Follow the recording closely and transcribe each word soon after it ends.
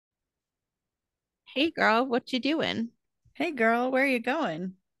Hey girl, what you doing? Hey girl, where are you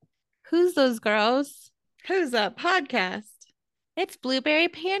going? Who's those girls? Who's up? Podcast. It's blueberry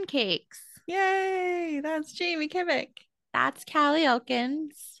pancakes. Yay! That's Jamie Kimmick. That's Callie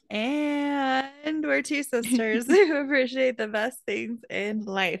Elkins. And we're two sisters who appreciate the best things in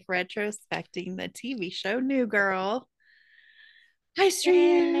life, retrospecting the TV show New Girl. Hi,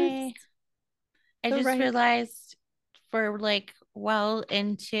 streamers. Yay. I The just right. realized we're like well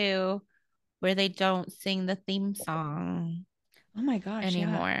into where they don't sing the theme song Oh my gosh, yeah.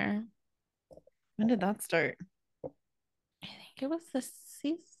 anymore. When did that start? I think it was this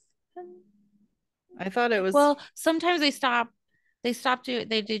season. I thought it was. Well, sometimes they stopped doing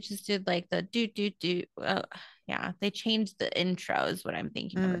they just did like the do yeah, they changed the intro is what I'm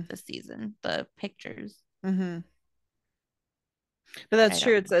thinking of Mm, it this season, the pictures, hmm But but that's I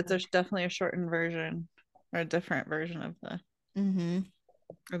true. don't It's remember. definitely a shortened version or a different version of Mm-hmm.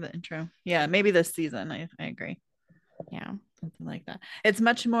 the intro. Yeah, maybe this season. I agree. Yeah. Something like that. It's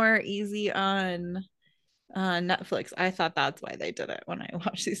much more easy on Netflix. I thought that's why they did it when I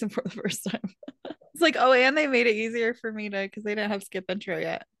watched season four the first time. It's like, oh, and they made it easier for me to because they didn't have skip intro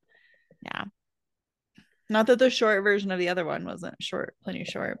yet. Yeah. Not that the short version of the other one wasn't short, plenty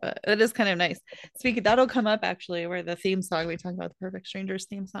short, but it is kind of nice. Speaking, that'll come up actually, where the theme song we talk about the Perfect Strangers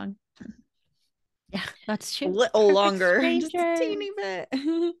theme song. Yeah, that's A true. little Perfect longer, just a Strangers. teeny bit.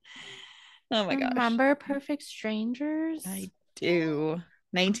 Oh my gosh. Remember Perfect Strangers? I do.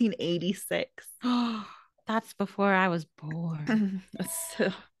 1986. Oh, that's before I was born.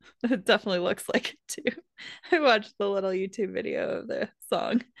 So it definitely looks like it too. I watched the little YouTube video of the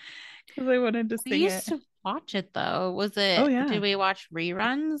song because I wanted to We sing it. used to watch it though. Oh Did yeah. we watch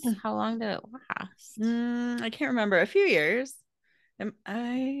reruns? How long did it last? I can't remember. A few years. Am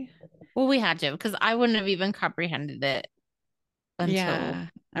I? Well, we had to because I wouldn't have even comprehended it until Yeah,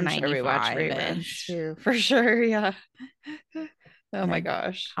 I'm sure we watch reruns 95-ish. too, for sure. Yeah. Oh And my I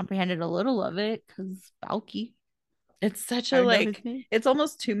gosh. comprehended a little of it because Balky. It's such a I know his like, name. it's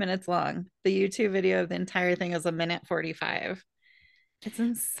almost 2 minutes long. The YouTube video of the entire thing is a minute 45. It's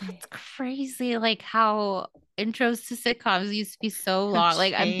insane. That's crazy. Like how intros to sitcoms used to be so Have long.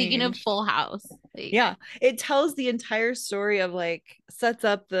 Like I'm thinking of changed. Full House. Like, Yeah, it tells the entire story of like sets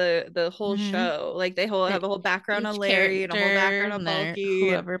up the whole mhm. show. Like they whole have The, a whole background on each Larry and a whole character background on and then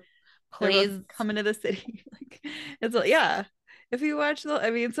Bulky, and whoever they're both plays. coming to the city. Like it's yeah. If you watch the, I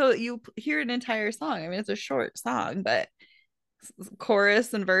mean, so you hear an entire song. I mean, it's a short song, but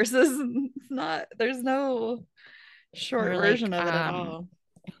chorus and verses, it's not. There's no short Or version like of it at all.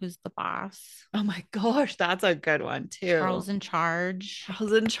 who's the boss? Oh my gosh, that's a good one too. Charles in Charge.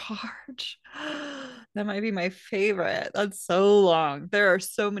 Charles in Charge. That might be my favorite. That's so long. There are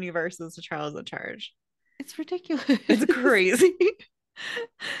so many verses to Charles in Charge. It's ridiculous. It's crazy.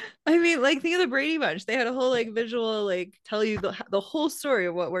 I mean, like think of the Brady Bunch. They had a whole like visual, like tell you the whole story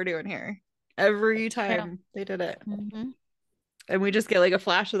of what we're doing here. Every It's true. time they did it. Hmm. And we just get like a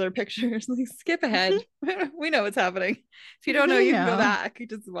flash of their pictures. Like skip ahead. We know what's happening. If you don't know, We you can go know. back. You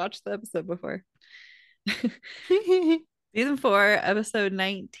just watch the episode before. Season 4, episode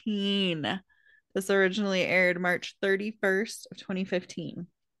 19. This originally aired March 31st of 2015.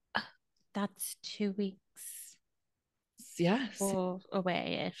 That's 2 weeks Yes,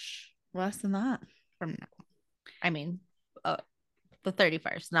 away-ish less than that. from now. I mean, the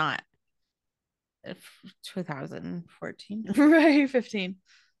 31st, not 2014. Right, 15.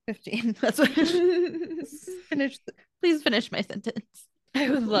 15. That's what finish. Please finish my sentence. I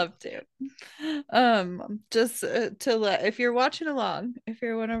would love to. Just to let, if you're watching along, if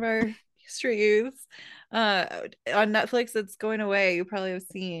you're one of our history youths, on Netflix, it's going away. You probably have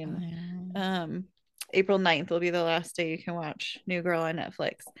Oh, seen. yeah. Um, April 9th will be the last day you can watch New Girl on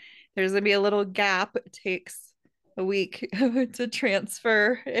Netflix. There's gonna be a little gap. It takes a week to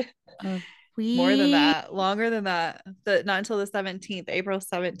transfer. A More than week. that, longer than that. Not until the 17th, April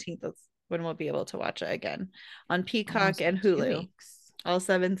 17th. That's when we'll be able to watch it again on Peacock Almost and 2 weeks. Hulu. All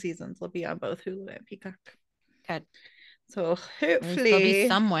 7 seasons will be on both Hulu and Peacock. Good. So At least they'll be hopefully, at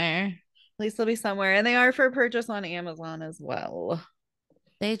somewhere. least they'll be somewhere, and they are for purchase on Amazon as well.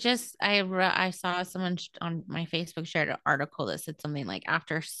 They just I saw someone on my Facebook shared an article that said something like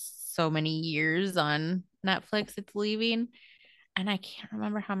after so many years on Netflix it's leaving, and I can't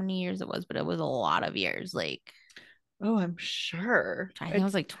remember how many years it was, but it was a lot of years. Like Oh, I'm sure. I think it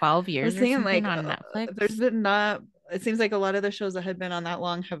was like 12 I was years or thinking something like on Netflix. there's been not. It seems like a lot of the shows that had been on that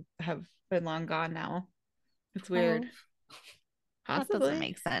long have been long gone now. It's weird. 12. That doesn't Possibly.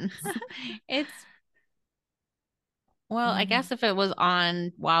 make sense. It's well, I Mhm. guess if it was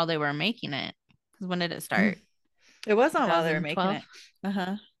on while they were making it, because when did it start? It was on while they were making 2012, it.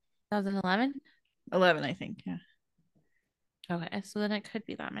 Uh-huh. 2011. 11, I think. Yeah. Okay, so then it could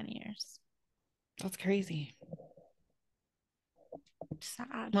be that many years. That's crazy.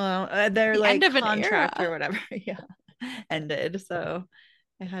 Sad. Well, their The end like of an contract or era. whatever, yeah, ended. So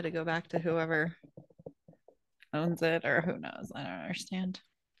I had to go back to whoever owns it, or who knows. I don't understand.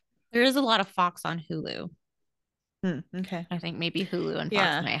 There is a lot of Fox on Hulu. Okay. I think maybe Hulu and Fox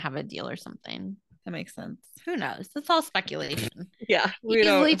Yeah, might have a deal or something. that makes sense. Who knows? That's all speculation. Yeah, we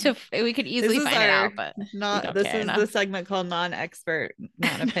don't. We could This easily is find it our out, but we not. don't This care is the enough. segment called non-expert,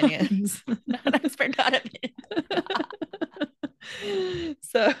 non-opinions. Not expert, not opinion.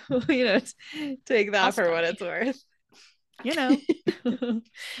 So take I'll that for what stay. it's worth. You know,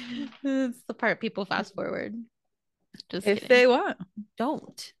 It's the part people fast forward. Just if kidding. they want,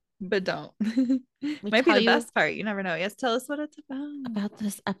 Don't. but don't. Let me Might be tell the you best part. You never know. Yes, tell us what it's about. about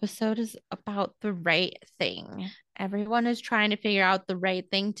this episode is about the right thing. Everyone is trying to figure out the right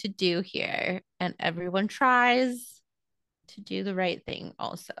thing to do here, and everyone tries to do the right thing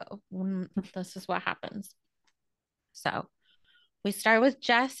also. This is what happens. So we start with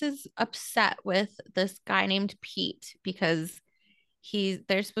Jess is upset with this guy named Pete because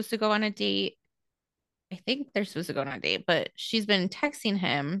they're supposed to go on a date. I think they're supposed to go on a date, but she's been texting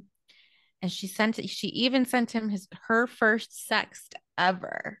him and she even sent him her first sext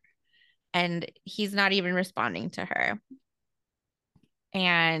ever. And he's not even responding to her.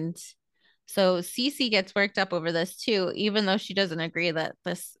 And so Cece gets worked up over this too, even though she doesn't agree that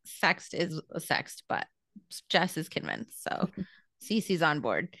this sext is a sext, but Jess is convinced. So Cece's on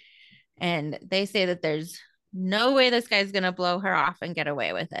board. And they say that there's no way this guy's going to blow her off and get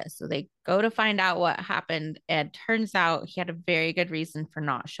away with it. So they go to find out what happened. And turns out he had a very good reason for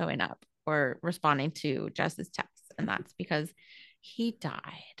not showing up or responding to Jess's text. And that's because he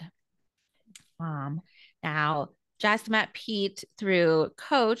died. Now Jess met Pete through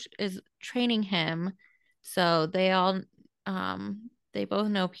Coach is training him. So they both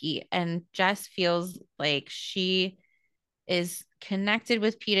know Pete, and Jess feels like she is connected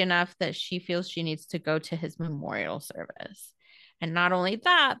with Pete enough that she feels she needs to go to his memorial service. And not only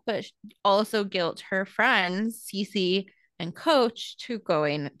that, but also guilt her friends, Cece and Coach, to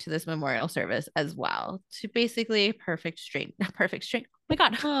going to this memorial service as well. To basically a perfect straight. Oh my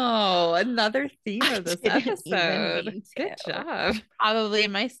God. Oh, another theme I of this didn't even episode. mean Good to. job. Probably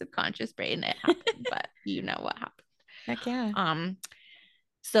in my subconscious brain it happened, but you know what happened. Heck yeah.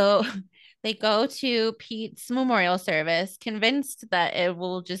 So they go to Pete's memorial service, convinced that it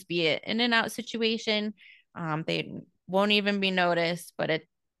will just be an in and out situation. They won't even be noticed, but it's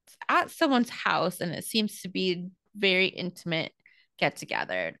at someone's house and it seems to be very intimate get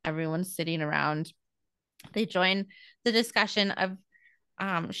together. Everyone's sitting around. They join the discussion of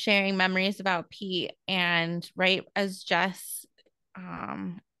sharing memories about Pete. And right as Jess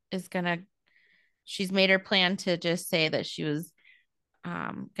is gonna, she's made her plan to just say that she was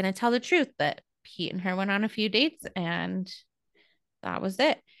gonna tell the truth that Pete and her went on a few dates and that was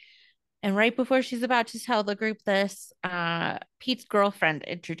it. And right before she's about to tell the group this, Pete's girlfriend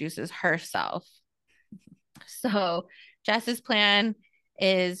introduces herself. So Jess's plan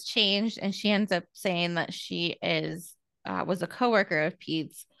is changed, and she ends up saying that she was a coworker of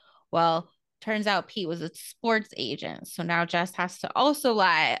Pete's. Well, turns out Pete was a sports agent, so now Jess has to also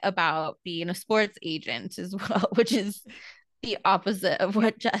lie about being a sports agent as well, which is the opposite of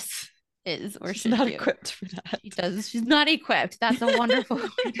what Jess is or She's should not do. equipped for that. She does. She's not equipped. That's a wonderful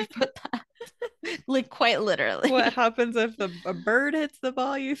way to put that. Like quite literally. What happens if a bird hits the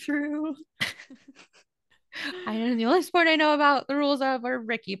ball you threw? I know the only sport I know about the rules of are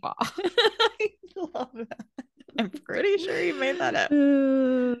Ricky Ball. I love that. I'm pretty sure you made that up.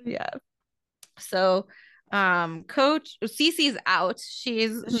 Yeah. So coach Cece's out.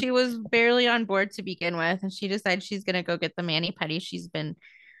 She was barely on board to begin with, and she decides she's gonna go get the mani pedi she's been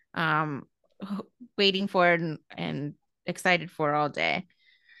um waiting for and excited for all day.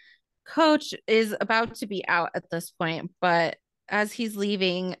 Coach is about to be out at this point, but as he's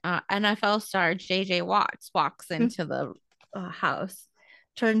leaving, NFL star JJ Watts walks into the house.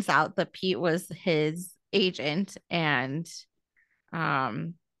 Turns out that Pete was his agent, and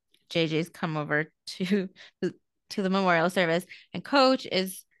um, JJ's come over to the memorial service, and Coach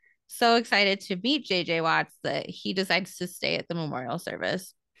is so excited to meet JJ Watts that he decides to stay at the memorial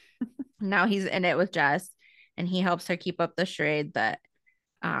service. Now he's in it with Jess, and he helps her keep up the charade that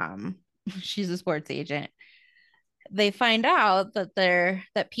um, she's a sports agent. They find out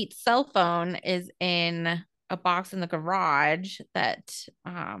that Pete's cell phone is in a box in the garage that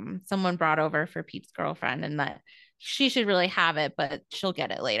someone brought over for Pete's girlfriend, and that she should really have it, but she'll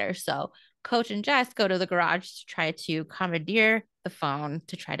get it later. So Coach and Jess go to the garage to try to commandeer the phone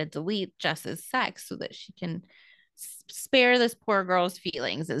to try to delete Jess's sex so that she can spare this poor girl's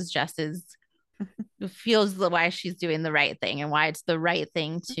feelings, as Jess feels why she's doing the right thing and why it's the right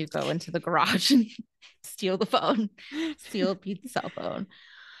thing to go into the garage and steal the phone, steal Pete's cell phone.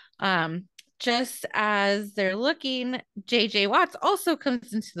 Um, just as they're looking, JJ Watts also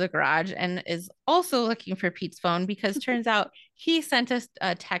comes into the garage and is also looking for Pete's phone because turns out he sent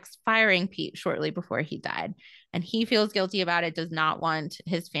a text firing Pete shortly before he died. And he feels guilty about it, does not want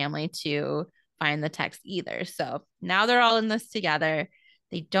his family to find the text either. So now they're all in this together.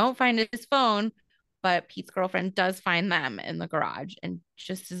 They don't find his phone, but Pete's girlfriend does find them in the garage. And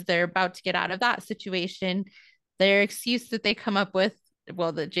just as they're about to get out of that situation, their excuse that they come up with,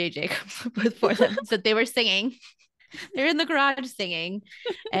 well, that JJ comes up with for them, is that they were singing. They're in the garage singing.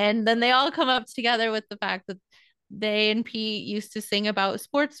 And then they all come up together with the fact that they and Pete used to sing about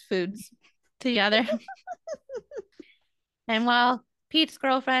sports foods together. And while Pete's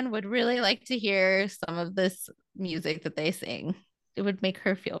girlfriend would really like to hear some of this music that they sing, it would make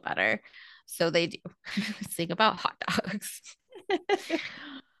her feel better. So they do sing about hot dogs.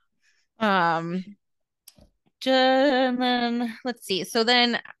 um and then let's see. So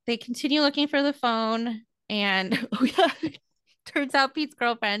then they continue looking for the phone, and oh yeah, turns out Pete's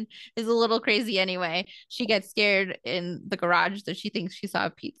girlfriend is a little crazy anyway. She gets scared in the garage that she thinks she saw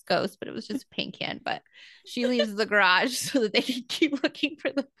Pete's ghost, but it was just a paint can. But she leaves the garage so that they can keep looking for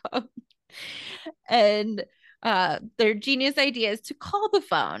the phone. And their genius idea is to call the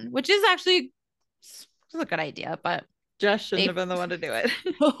phone, which is actually a good idea, but Jess shouldn't have been the one to do it.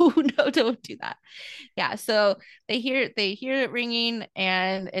 oh no, don't do that. Yeah, so they hear it ringing,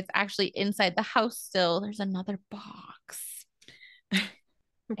 and it's actually inside the house still. There's another box.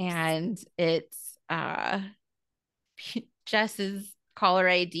 And it's Jess's caller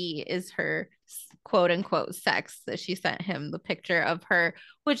ID is her quote unquote sex that she sent him the picture of her,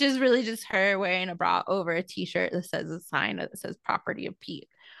 which is really just her wearing a bra over a t-shirt that says a sign that says property of Pete.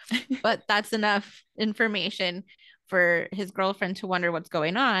 But that's enough information for his girlfriend to wonder what's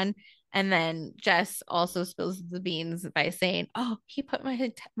going on. And then Jess also spills the beans by saying, "Oh, he put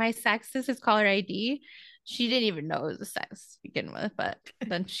my sex as his caller ID." She didn't even know it was a sex to begin with, but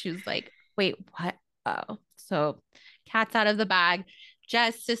then she was like, "Wait, what?" Oh, so cat's out of the bag.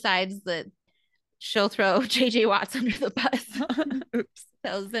 Jess decides that she'll throw JJ Watts under the bus. Oops.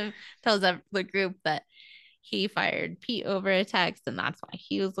 tells the group that he fired Pete over a text, and that's why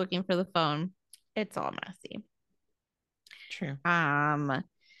he was looking for the phone. It's all messy. True.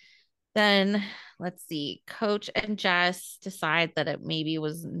 Then let's see. Coach and Jess decide that it maybe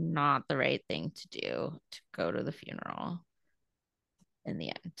was not the right thing to do to go to the funeral in the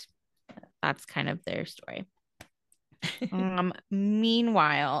end. That's kind of their story.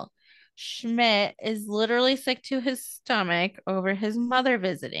 Meanwhile, Schmidt is literally sick to his stomach over his mother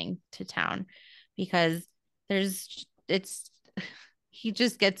visiting to town because he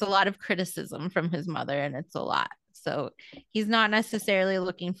just gets a lot of criticism from his mother, and it's a lot. So he's not necessarily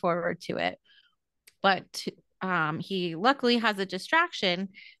looking forward to it. But he luckily has a distraction,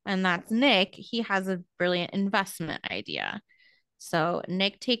 and that's Nick. He has a brilliant investment idea. So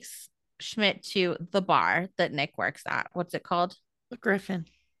Nick takes Schmidt to the bar that Nick works at. What's it called? The Griffin.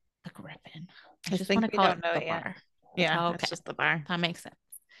 The Griffin. I just think want to we call don't it know the it yet. bar. Yeah, okay. It's just the bar. That makes sense.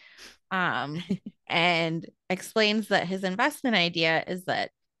 And explains that his investment idea is that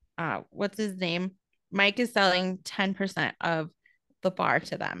what's his name? Mike is selling 10% of the bar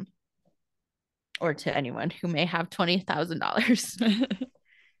to them, or to anyone who may have $20,000,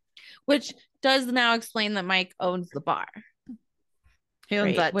 which does now explain that Mike owns the bar. He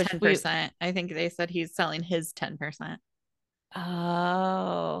owns that 10%. I think they said he's selling his 10%.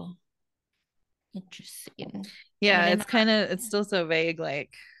 Oh, interesting. Yeah, it's still so vague.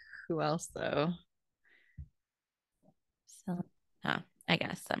 Like, who else though? So, I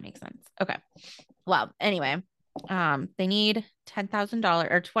guess that makes sense. Okay. Well, anyway, they need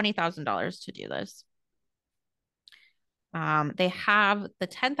 $10,000 or $20,000 to do this. They have the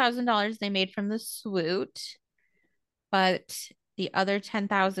 $10,000 they made from the swoot, but the other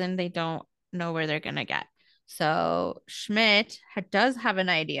 10,000 they don't know where they're gonna get. So Schmidt does have an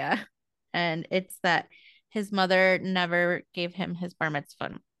idea, and it's that his mother never gave him his bar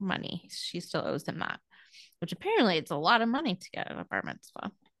mitzvah money. She still owes him that, which apparently it's a lot of money to get a bar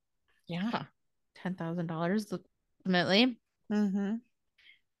mitzvah. Yeah, $10,000 ultimately.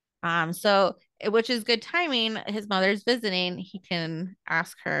 Mm-hmm. So which is good timing. His mother's visiting. He can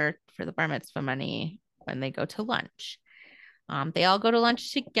ask her for the bar mitzvah money when they go to lunch. They all go to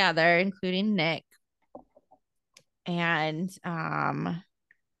lunch together, including Nick. And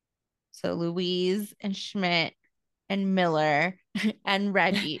So Louise and Schmidt and Miller and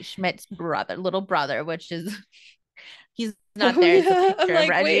Reggie, Schmidt's brother, little brother, which is he's not Oh there. It's a yeah. I'm picture of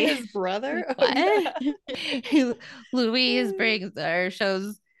like, wait, Reggie. his brother? Like, Oh what? yeah. Louise brings or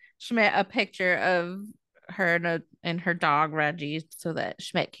shows Schmidt a picture of her and her dog Reggie so that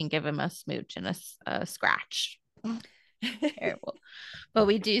Schmidt can give him a smooch and a scratch. Terrible. But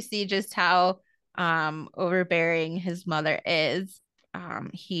we do see just how overbearing his mother is.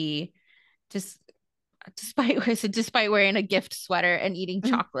 He just despite wearing a gift sweater and eating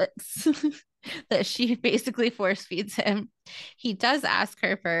chocolates that she basically force feeds him, he does ask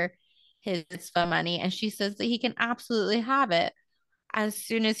her for his fun money, and she says that he can absolutely have it as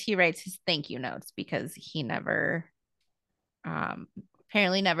soon as he writes his thank you notes because he never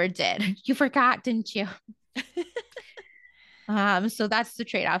apparently never did. You forgot, didn't you? So that's the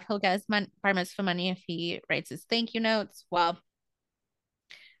trade-off. He'll get his bar mitzvah money if he writes his thank you notes. Well,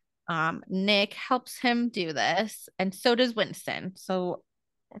 Nick helps him do this, and so does Winston. So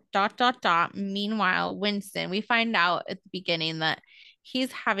dot dot dot. Meanwhile, Winston, we find out at the beginning that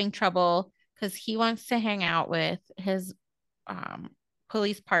he's having trouble because he wants to hang out with his um,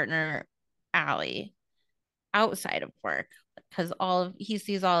 police partner, Allie, outside of work because he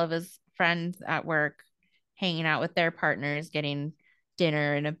sees all of his friends at work hanging out with their partners, getting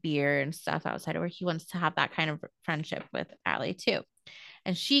dinner and a beer and stuff outside of work. He wants to have that kind of friendship with Allie too.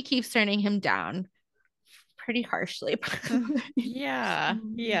 And she keeps turning him down pretty harshly. Yeah.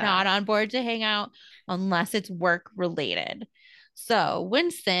 Yeah. Not on board to hang out unless it's work related. So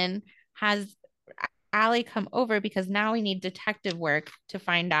Winston has Allie come over because now we need detective work to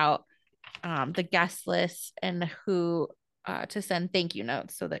find out the guest list and who to send thank you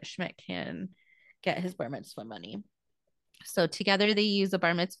notes so that Schmidt can get his bar mitzvah money. So together they use a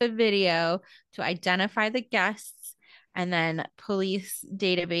bar mitzvah video to identify the guests and then police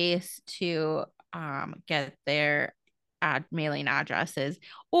database to get their mailing addresses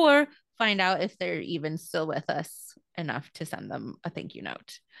or find out if they're even still with us enough to send them a thank you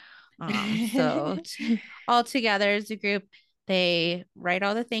note. So all together as a group, they write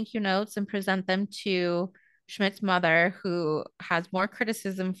all the thank you notes and present them to Schmidt's mother, who has more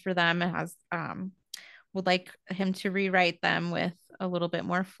criticism for them and has would like him to rewrite them with a little bit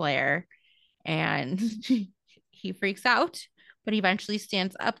more flair. And he freaks out, but eventually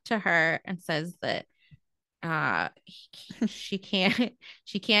stands up to her and says that she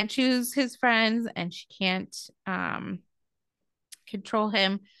can't choose his friends and she can't control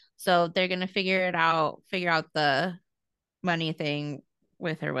him. So they're gonna figure out the money thing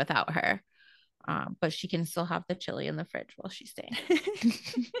with or without her. But she can still have the chili in the fridge while she's staying.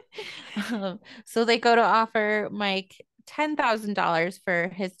 So they go to offer Mike $10,000 for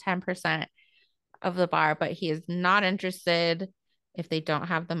his 10% of the bar, but he is not interested if they don't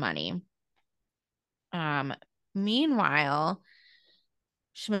have the money. Um, Meanwhile,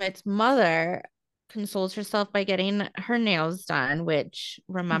 Schmidt's mother consoles herself by getting her nails done, which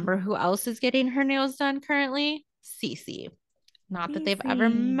remember who else is getting her nails done currently? Cece. Not that they've ever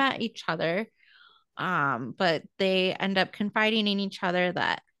Cece. met each other, but they end up confiding in each other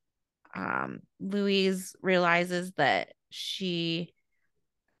that Louise realizes that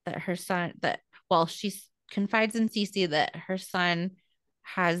her son that well she confides in Cece that her son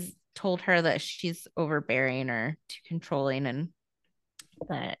has told her that she's overbearing or too controlling and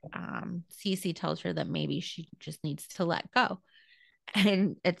that Cece tells her that maybe she just needs to let go.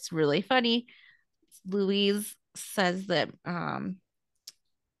 And it's really funny. Louise says that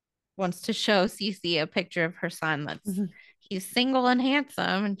wants to show Cece a picture of her son that's he's single and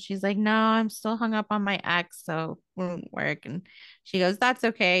handsome. And she's like, no, I'm still hung up on my ex, so it won't work. And she goes, that's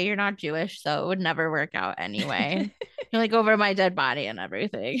okay. You're not Jewish, so it would never work out anyway. You're like over my dead body and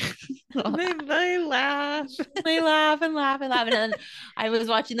everything. They laugh. They laugh and laugh and laugh. And then I was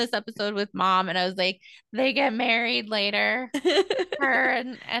watching this episode with mom and I was like, they get married later, her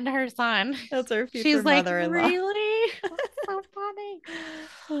and her son. That's our She's future like, mother-in-law. really? That's so funny.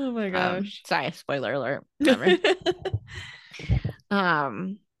 Oh my gosh. Sorry, spoiler alert. Whatever.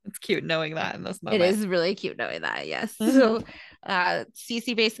 Um, It's cute knowing that in this it moment. is really cute knowing that, yes. So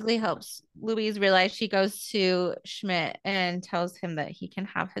Cece basically helps Louise realize. She goes to Schmidt and tells him that he can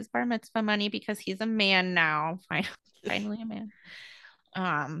have his bar mitzvah money because he's a man now. Finally a man.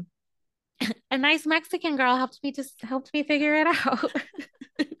 Um, a nice Mexican girl helped me figure it out.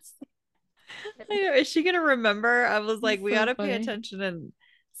 I know. Is she gonna remember? I was like, It's we so gotta pay funny. attention and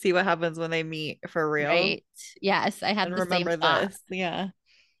see what happens when they meet for real Right. Yes, I had and the same remember thought. this. Yeah.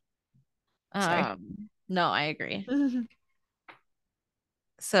 Sorry. No, I agree.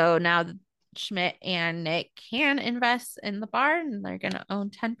 So now Schmidt and Nick can invest in the bar and they're going to own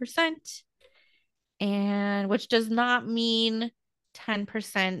 10%, and which does not mean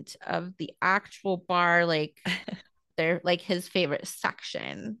 10% of the actual bar, like they're like his favorite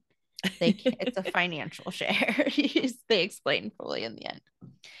section. It's a financial share. They explain fully in the end.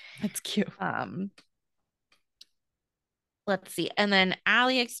 That's cute. Let's see. And then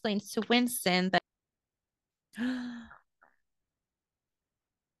Allie explains to Winston that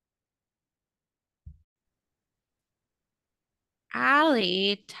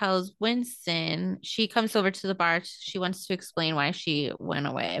Allie tells Winston she comes over to the bar. She wants to explain why she went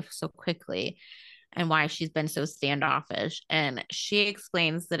away so quickly and why she's been so standoffish. And she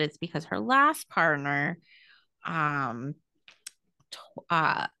explains that it's because her last partner, um,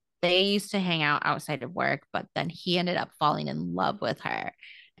 uh, they used to hang out outside of work, but then he ended up falling in love with her,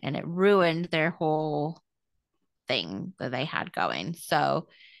 and it ruined their whole thing that they had going. So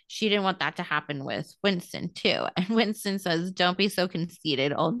she didn't want that to happen with Winston too. And Winston says, "Don't be so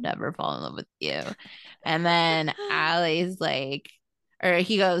conceited. I'll never fall in love with you." And then Allie's like, or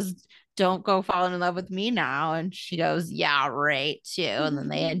he goes, "Don't go falling in love with me now." And she goes, "Yeah, right, too." And then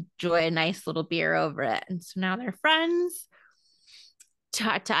they enjoy a nice little beer over it. And so now they're friends.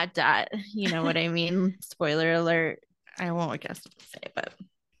 Dot, dot, dot. You know what I mean? Spoiler alert. I won't guess what to say, but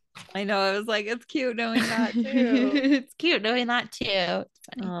I know. I was like, it's cute knowing that too. it's cute knowing that too. It's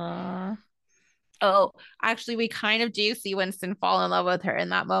funny. Aww. Oh, actually, we kind of do see Winston fall in love with her in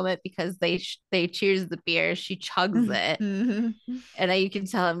that moment because they cheers the beer. She chugs it, and you can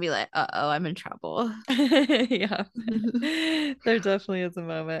tell him be like, "Uh oh, I'm in trouble." Yeah, there definitely is a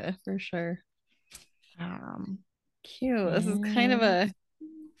moment for sure. Cute. This is kind of a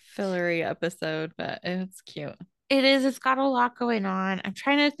fillery episode, but it's cute. It is. It's got a lot going on. I'm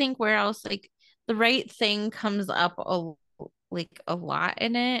trying to think where else like the right thing comes up a lot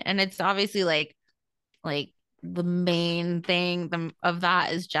in it, and it's obviously like the main thing of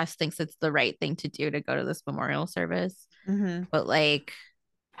that is Jess thinks it's the right thing to do to go to this memorial service. But like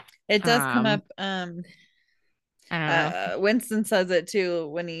it does come up. I don't know. Winston says it too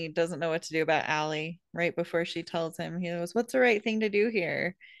when he doesn't know what to do about Allie right before she tells him. He goes, "What's the right thing to do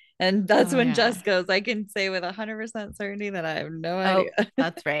here?" And that's when Yeah. Jess goes, "I can say with 100% certainty that I have no idea."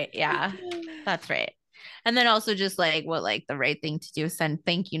 That's right. Yeah, that's right. And then also just like what like the right thing to do is send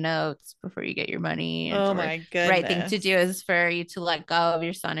thank you notes before you get your money. Oh Or my right thing to goodness. do is for you to let go of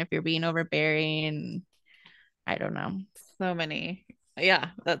your son if you're being overbearing. I don't know. So many.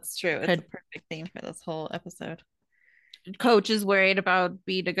 Yeah, that's true. It's a Could perfect theme for this whole episode. coach is worried about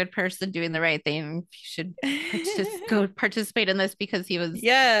being a good person, doing the right thing. You should go participate in this because he was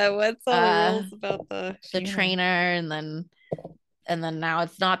Yeah, what's all the rules about the funeral? trainer, and then now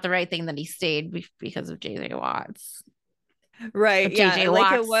it's not the right thing that he stayed because of JJ Watts. Right. If Yeah. JJ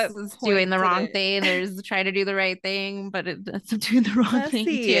Like at Watts what is doing point the did wrong it thing, there's trying to do the right thing, but it's doing the wrong thing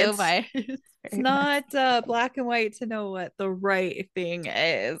messy? too. It's Very messy. not black and white to know what the right thing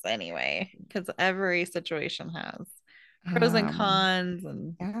is anyway, because every situation has pros and cons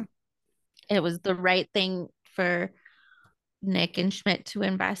and Yeah, it was the right thing for Nick and Schmidt to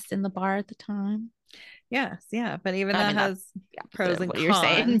invest in the bar at the time. yes, yeah, but even I that mean, that's has the pros opposite of and what you're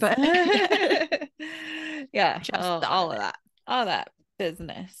saying, cons. but Yeah, just oh, the all of opposite. that, all that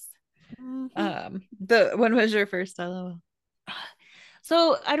business. Mhm. The when was your first LOL?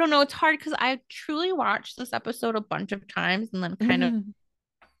 So I don't know. It's hard because I truly watched this episode a bunch of times and then kind of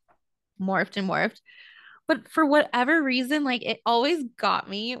morphed and morphed. But for whatever reason, like it always got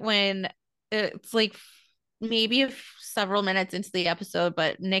me when it's like maybe several minutes into the episode,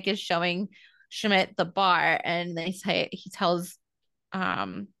 but Nick is showing Schmidt the bar and he tells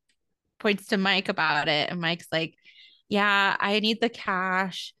um points to Mike about it, and Mike's like, "Yeah, I need the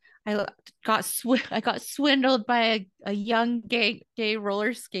cash. I got swindled by a young gay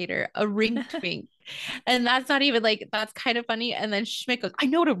roller skater, a ring twink." And that's not even like that's kind of funny. And then Schmidt goes, "I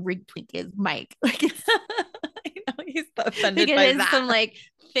know what a ring twink is, Mike." Like it's I know he's like offended it by is that. some like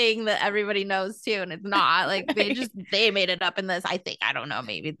thing that everybody knows too, and it's not like Right. they made it up in this. I think I don't know,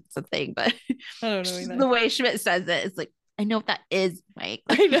 maybe it's a thing, but I don't know either. the way Schmidt says it, it's like I know what that is, Mike.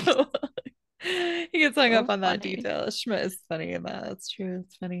 I know. He gets hung So up on that funny. detail. Schmidt is funny in that. That's true.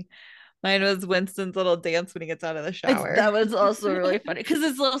 It's funny. Mine was Winston's little dance when he gets out of the shower. That was also really funny because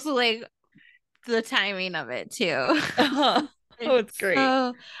it's also like the timing of it too. Uh-huh. Oh, it's great.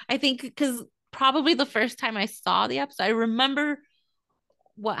 So I think because probably the first time I saw the episode, I remember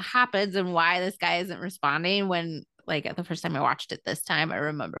what happens and why this guy isn't responding when like the first time I watched it this time, I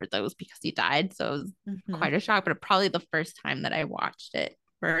remember that was because he died. So it was Mhm. quite a shock. But probably the first time that I watched it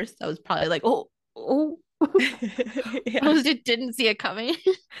first, I was probably like, oh, Yeah. I just didn't see it coming.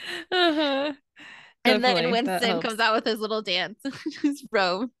 Uh-huh. And then Definitely. That Winston helps. comes out with his little dance, his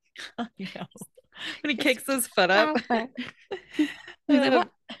robe. I know. When he It's kicks his foot up. He's like, Uh, what?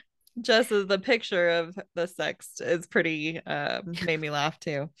 Just as the picture of the sext is pretty made me laugh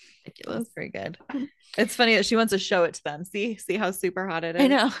too. Ridiculous. That's pretty good. It's funny that she wants to show it to them. See how super hot it I is?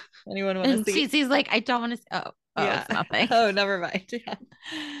 know. Anyone want to And see? Cece's like, I don't want to. Oh, Yeah. it's nothing. Oh, never mind.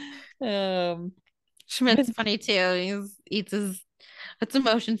 Yeah. Schmidt's funny too. He's eats his. It's a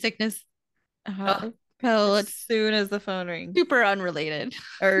motion sickness. Oh, Oh, as it's soon as the phone rings. super unrelated.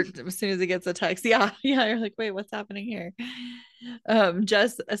 Or as soon as he gets a text. Yeah. Yeah. You're like, wait, what's happening here?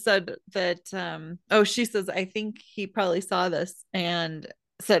 Jess said that oh, she says, I think he probably saw this and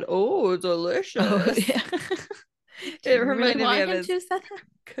said, oh, Oh delicious. yeah. Do It you really reminded me want of him his to say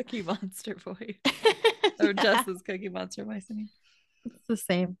Cookie Monster voice. that? Oh, Yeah, Jess's Cookie Monster voice. I mean. it's the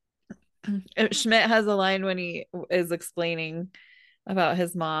same. Schmidt has a line when he is explaining about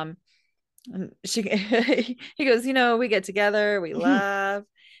his mom. And she he goes, we get together, we laugh.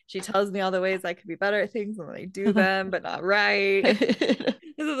 She tells me all the ways I could be better at things and I do them, but not right.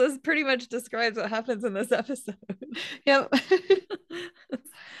 So this pretty much describes what happens in this episode. Yep.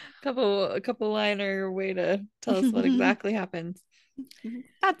 A couple liner way to tell us what exactly happens.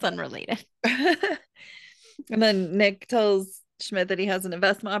 That's unrelated. And then Nick tells Schmidt that he has an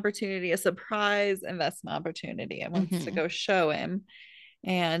investment opportunity, a surprise investment opportunity, and wants to go show him.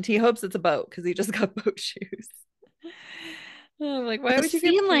 And he hopes it's a boat because he just got boat shoes. I'm like, why The would you get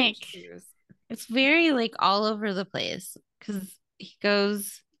scene, boat like, shoes? it's very like all over the place because he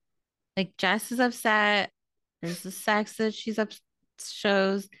goes like Jess is upset. There's the sex that she's up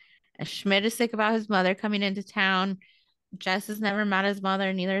shows. And Schmidt is sick about his mother coming into town. Jess has never met his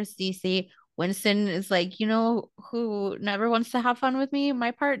mother, neither is Cece. Winston is like, who never wants to have fun with me? My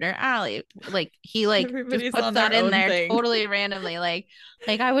partner, Allie. Like he just Everybody's puts on their that in own there thing. totally randomly. Like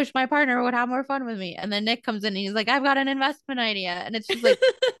I wish my partner would have more fun with me. And then Nick comes in and he's like, I've got an investment idea. And it's just like,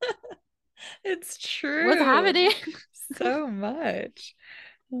 It's what's true. happening? So much.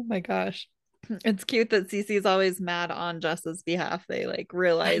 Oh my gosh. It's cute that Cece's always mad on Jess's behalf. They like I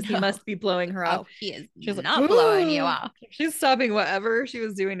realize he know. must be blowing her off. Oh, he is She's like, not blowing you oh, off. she's stopping whatever she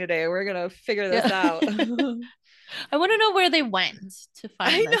was doing today. We're gonna figure this Yeah. out. I want to know where they went to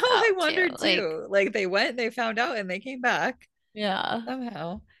I find know, this I out too. wondered Like, too. Like they went, they found out, and they came back yeah.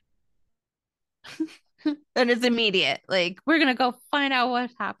 somehow. And it's immediate. Like, we're gonna go find out what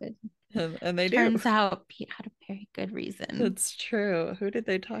happened. And they do. Turns out Pete had a very good reason. It's true. Who did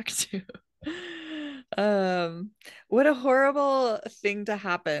they talk to? What a horrible thing to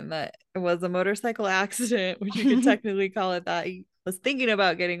happen. That it was a motorcycle accident, which you could technically call it that. He was thinking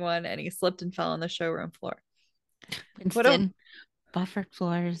about getting one and he slipped and fell on the showroom floor. What a Winston, buffered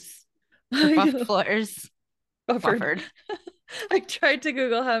floors or buffed floors. buffered. I tried to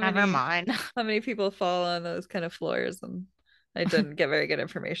Google Never mind. how many people fall on those kind of floors, and I didn't get very good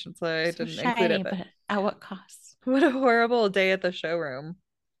information, so I So didn't include shiny, it. But but at what cost? what a horrible day at the showroom.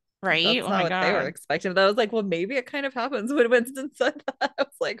 Right? That's Oh not my what they were god. expecting. But I was like, well, maybe it kind of happens when Winston said that. I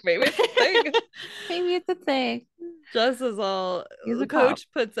was like, maybe it's a thing. Maybe it's a thing. Jess is all, He's the a cop. coach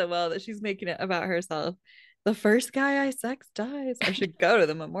puts it well that she's making it about herself. The first guy I sex dies. I should go to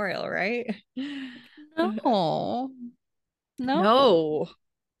the memorial, right? No. No. No,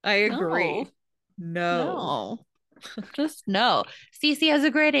 I agree. No. No. No. Just no. Cece has a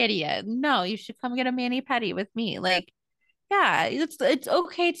great idea. No, you should come get a mani pedi with me. Like, yeah, it's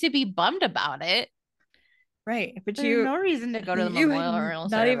okay to be bummed about it. Right. But There's no reason to go to the you had memorial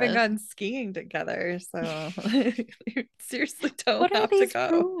not even service. gone skiing together. So you seriously don't What are have to these go.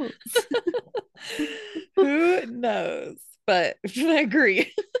 rules? Who knows? But I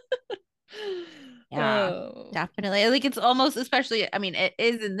agree. Yeah, Oh, definitely. Like it's almost, especially, I mean, it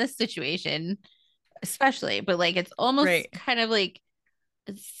is in this situation, especially, but like it's almost right. kind of like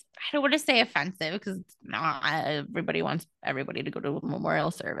I don't want to say offensive because it's not. Everybody wants everybody to go to a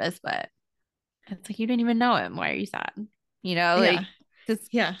memorial service, but it's like you didn't even know him. Why are you sad? Yeah. Like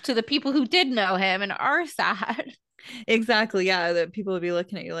just Yeah. to the people who did know him and are sad. Exactly. Yeah. That people would be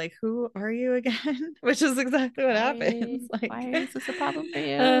looking at you like, who are you again? Which is exactly what happens. Why is this a problem for you?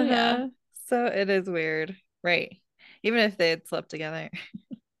 Yeah. Uh-huh. So it is weird. Right. Even if they had slept together.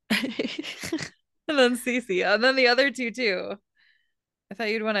 And then Cece. And then the other two too. I thought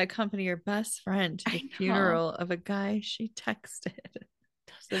you'd want to accompany your best friend to the funeral of a guy she texted.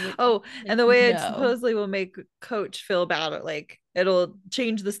 Oh, and the way it No. supposedly will make Coach feel bad, like it'll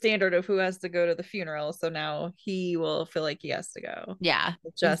change the standard of who has to go to the funeral. So now he will feel like he has to go. Yeah,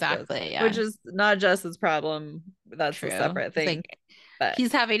 Jess does, exactly. Yeah, which is not Jess's problem. That's a true. separate It's thing. like But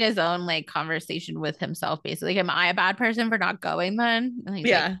he's having his own like conversation with himself, basically. Like, am I a bad person for not going then? And he's like,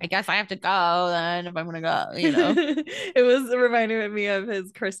 yeah. I guess I have to go then if I'm gonna go. It was reminding me of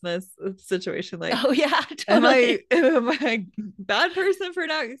his Christmas situation. Like, Oh yeah, am I totally. am I a bad person for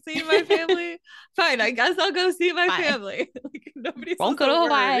not seeing my family? Fine, I guess I'll go see my Fine. family. Like nobody Won't says go a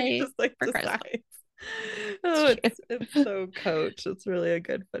to word. He Hawaii just like for Christmas. decides. It's Oh, cute. it's so coach. It's really a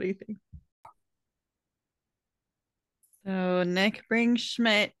good funny thing. So Nick brings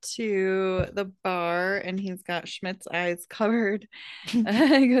Schmidt to the bar and he's got Schmidt's eyes covered. And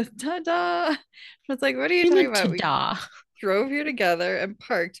he goes, ta-da. It's like, what are you You talking mean about? We ta-da. drove here together and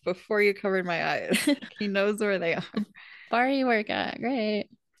parked before you covered my eyes. Like, he knows where they are. Bar you work at. Great.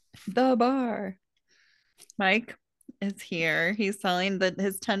 The bar. Mike is here. He's selling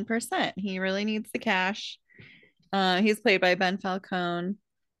his 10%. He really needs the cash. He's played by Ben Falcone.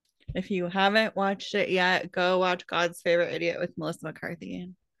 If you haven't watched it yet, go watch God's Favorite Idiot with Melissa McCarthy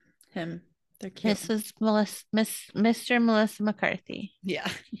and him. They're cute. Mr. Melissa McCarthy. Yeah.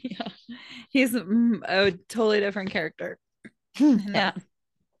 Yeah. He's a totally different character. Yeah.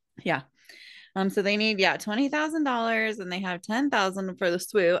 Yeah. So they need $20,000 and they have 10,000 for the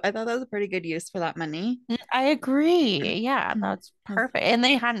swoop. I thought that was a pretty good use for that money. I agree. Yeah, that's perfect. And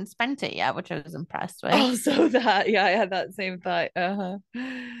they hadn't spent it yet, which I was impressed with. Also that, yeah, I had that same thought.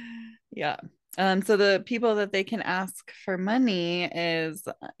 Yeah. So the people that they can ask for money is,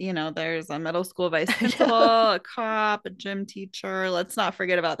 there's a middle school vice principal, a cop, a gym teacher. Let's not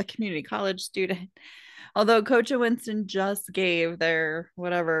forget about the community college student. Although Coach and Winston just gave their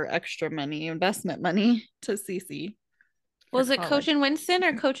whatever extra money, investment money to Cece. Was it Coach and Winston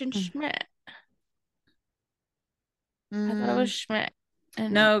or Coach and Schmidt? I thought it was Schmidt.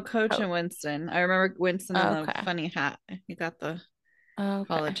 No, Coach and Winston. I remember Winston in the Okay. funny hat. He got the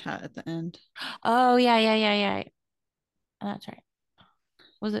college hat at the end. Oh, yeah. That's right.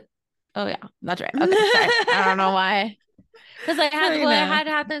 Was it? Oh, yeah. That's right. Okay. Sorry. I don't know why. Because I had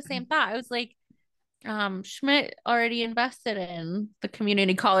to have the same thought. I was like, Schmidt already invested in the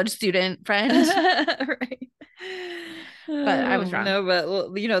community college student friend. Right. But I was wrong. No,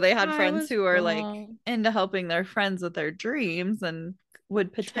 but they had friends who are like into helping their friends with their dreams and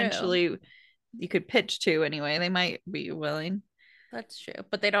would potentially you could pitch to anyway. They might be willing. That's true.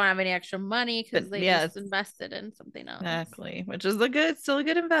 But they don't have any extra money because they just invested in something else. Exactly. Which is still a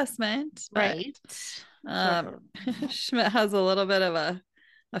good investment. Right. Schmidt has a little bit of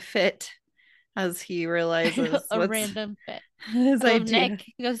a fit as he realizes a random fit. His idea. Nick,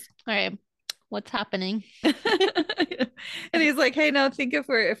 he goes, all right, what's happening? And he's like, hey, no, think if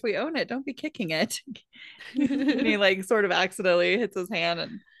we own it, don't be kicking it. And he like sort of accidentally hits his hand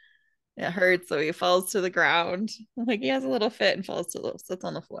and it hurts, so he falls to the ground. Like he has a little fit and sits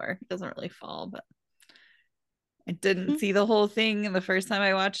on the floor. He doesn't really fall, but I didn't see the whole thing the first time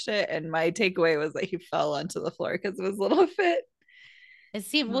I watched it, and my takeaway was that he fell onto the floor because of his little fit. It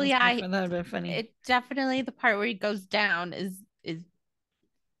seemed well, yeah, that would have been funny. It definitely the part where he goes down is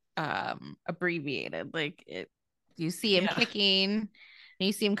abbreviated. Like you see him kicking and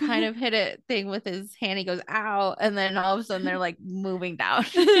you see him kind of hit a thing with his hand. He goes out, and then all of a sudden they're like moving down.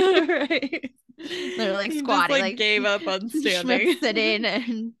 Right. They're like squatting, just, like gave up on standing. Schmidt sitting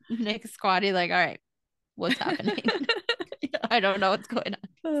and Nick squatting, like, all right, what's happening? Yeah. I don't know what's going on.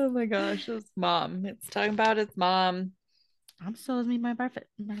 Oh my gosh, his mom. It's talking about his mom. I'm still with me my bar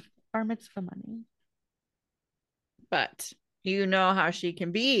mitzvah money. But you know how she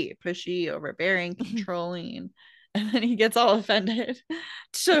can be pushy, overbearing, controlling. And then he gets all offended.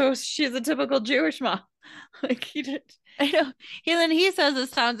 So she's a typical Jewish mom. Like he did. I know. He says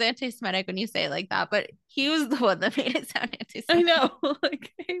it sounds anti-Semitic when you say it like that, but he was the one that made it sound anti-Semitic. I know.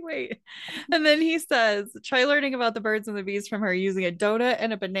 Like, hey, wait. And then he says, try learning about the birds and the bees from her using a donut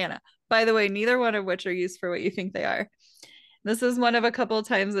and a banana. By the way, neither one of which are used for what you think they are. This is one of a couple of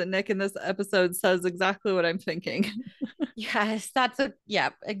times that Nick in this episode says exactly what I'm thinking. Yes,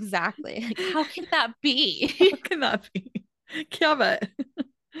 exactly. Like, how can that be? How can that be? Kiavet.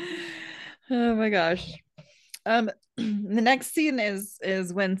 Oh my gosh. The next scene is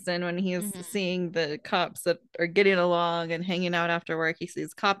Winston when he's seeing the cops that are getting along and hanging out after work. He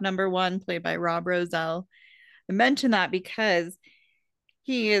sees cop number 1 played by Rob Rosell. I mention that because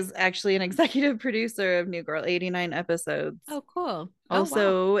he is actually an executive producer of New Girl, 89 episodes. Oh, cool.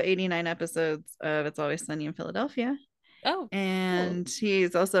 Also, 89 episodes of It's Always Sunny in Philadelphia. Oh, and cool.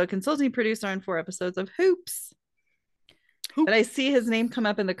 He's also a consulting producer on 4 episodes of Hoops. But I see his name come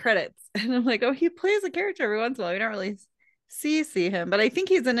up in the credits, and I'm like, oh, he plays a character every once in a while. We don't really see him, but I think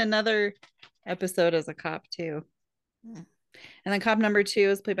he's in another episode as a cop too. And then cop number 2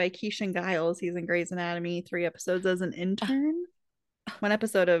 is played by Keishan Giles. He's in Grey's Anatomy, 3 episodes as an intern. one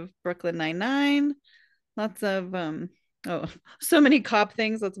episode of Brooklyn Nine-Nine. Lots of oh, so many cop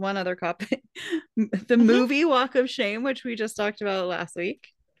things. That's one other cop thing. The Mhm. movie Walk of Shame, which we just talked about last week.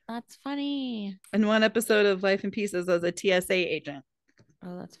 That's funny. And one episode of Life in Pieces as a TSA agent.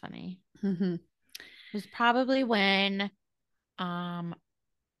 Oh, that's funny. Mm-hmm. It was probably when um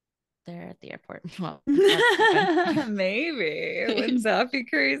they're at the airport. Well, that's stupid. Maybe. Wouldn't that be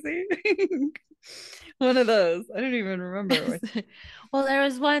crazy? One of those. I don't even remember. Well,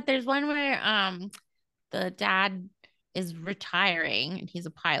 there's one where the dad is retiring and he's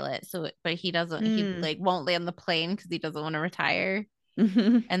a pilot, so but he Mm. like won't land the plane because he doesn't want to retire.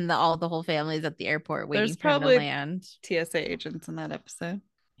 Mm-hmm. And all the whole family's at the airport There's waiting for him to probably land. TSA agents in that episode.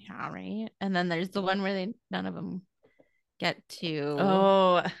 Yeah, right. And then there's the one where they none of them get to.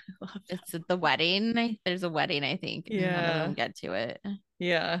 Oh, I love that. It's at the wedding. There's a wedding, I think, and none of them Yeah. get to it. And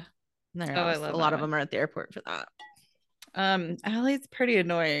Yeah. Oh, I a love that lot of one. them are at the airport for that. Allie's pretty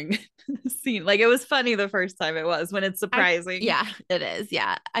annoying scene. Like it was funny the first time it was when it's surprising. Yeah, it is.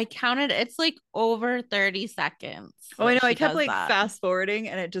 Yeah, I counted. It's like over 30 seconds Oh, I know. that I she kept does like that. fast forwarding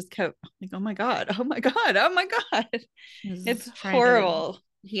and it just kept like, oh my God, oh my God, oh my God. It's He's trying to. horrible.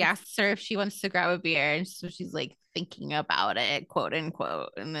 He asks her if she wants to grab a beer, and so she's like thinking about it, quote unquote,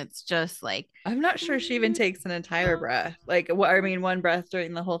 and it's just like I'm not sure she even takes an entire breath. Like what I mean, one breath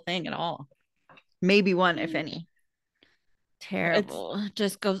during the whole thing at all. Maybe one, if any. It's terrible. It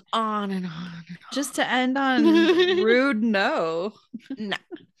just goes on and on and just to end on on. rude no. No,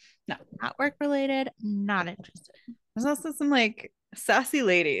 No. not work related. Not interested. There's also some like sassy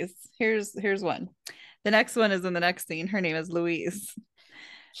ladies. Here's one. The next one is in the next scene. Her name is Louise.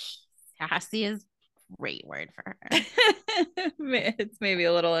 Sassy is a great word for her. It's maybe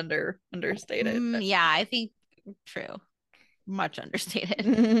a little understated, but Yeah, I think true. Much understated.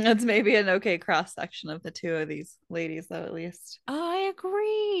 it's maybe an okay cross section of the two of these ladies, though, at least. Oh, I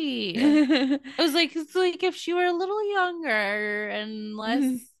agree. It's like if she were a little younger and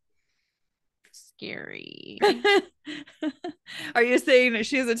less scary. Are you saying that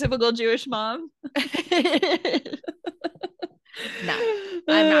she's a typical Jewish mom? No,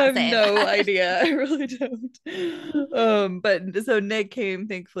 I'm I not have saying no that. idea. I really don't. But so Nick came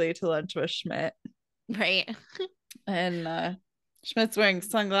thankfully to lunch with Schmidt, Right. and Schmidt's wearing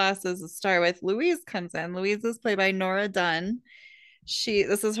sunglasses to start with. Louise comes in. Louise is played by Nora Dunn.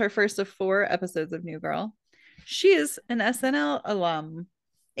 This is her first of 4 episodes of New Girl. She is an SNL alum.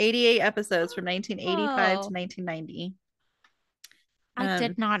 88 episodes from 1985 to Oh, 1990. I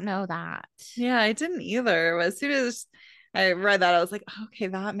did not know that. Yeah, I didn't either. As soon as I read that, I was like, okay,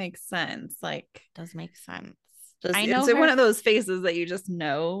 that makes sense. Like, Does make sense. just I it's know one her of those faces that you just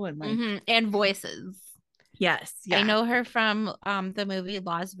know and like, and voices. yes, I yeah. know her from the movie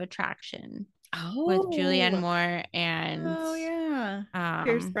Laws of Attraction with Julianne Oh, Moore and oh yeah.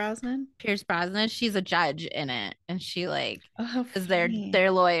 Pierce um Brosnan. Pierce Brosnan. She's a judge in it, and she like Oh, how because funny.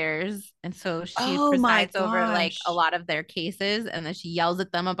 they're lawyers, and so she Oh my presides over like a gosh. lot of their cases, and then she yells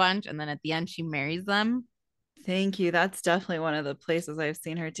at them a bunch, and then at the end she marries them. Thank you. That's definitely one of the places I've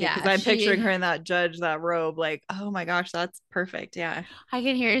seen her too. Because Yeah, I'm picturing she. her in that judge, that robe, like, oh my gosh, that's perfect. Yeah. I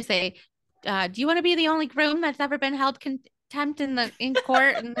can hear her say, "Do you want to be the only groom that's ever been held contempt in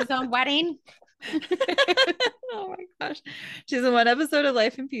court in his own wedding?" Oh my gosh. She's in one episode of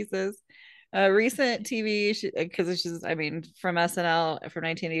Life in Pieces. Recent TV, because she's, I mean, from SNL from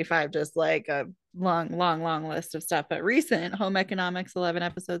 1985, just like a long list of stuff. But recent Home Economics, 11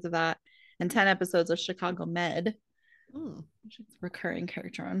 episodes of that, and 10 episodes of Chicago Med. Mm, She's a recurring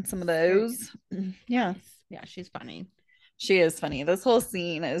character on some of very those. Yeah. nice. Yeah, she's funny. She is funny. This whole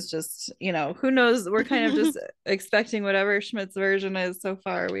scene is just, who knows? We're kind of just expecting whatever Schmidt's version is so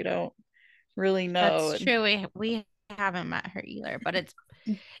far. We don't really know. That's true. We haven't met her either, but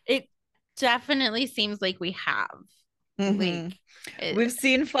it definitely seems like we have. Mm-hmm. Like it, We've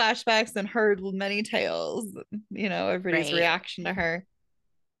seen flashbacks and heard many tales, everybody's right. reaction to her.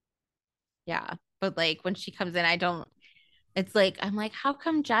 Yeah. But like when she comes in, I don't it's like I'm like, how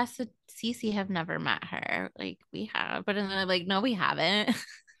come Jess and Cece have never met her? Like we have, but then I'm like, no, we haven't.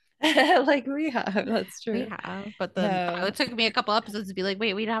 Like we have, that's We true. have. But then Yeah. it took me a couple episodes to be like,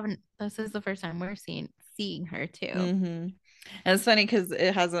 wait, we haven't this is the first time we're seeing her too. Mm-hmm. And it's funny because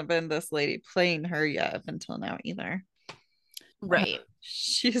it hasn't been this lady playing her yet up until now either. Right.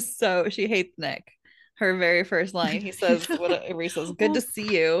 She hates Nick. Her very first line, he says, whatever he says, good to Well,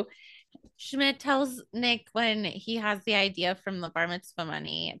 see you. Schmidt tells Nick when he has the idea from the bar mitzvah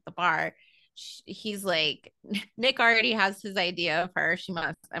money at the bar, he's like, Nick already has his idea of her. She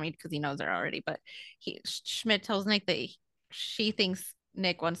must, I mean, because he knows her already, but Schmidt tells Nick that she thinks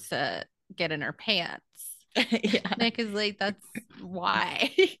Nick wants to get in her pants. Yeah. Nick is like, that's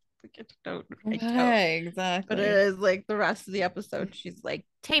why. I don't. Why But it exactly? is like the rest of the episode. She's like,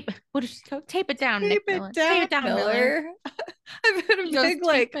 tape. What does she go? Tape it down, Nick Tape it Miller. Tape down, it down, Miller. Miller. I've had He a goes, big tape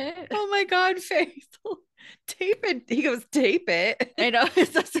like, it. oh my god, face. Tape it. He goes, tape it. I know.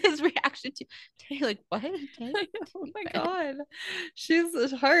 That's his reaction to like, what? Tape? Oh my Tape it. god,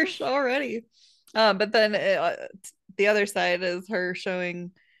 she's harsh already. But then the other side is her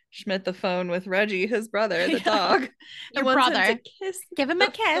showing Schmidt the phone with Reggie, his brother, the dog, Your and wants him brother. to kiss Give him the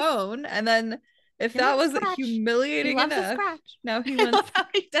a kiss. phone. And then if Give him that a wasn't scratch. He humiliating loves a enough, scratch. now he I wants love how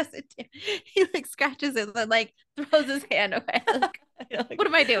he does it too. He like scratches it and like throws his hand away. Like, what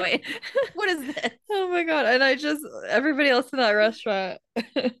am I doing? What is this? Oh my god. And everybody else in that restaurant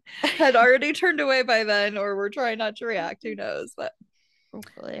had already turned away by then, or were trying not to react. Who knows? But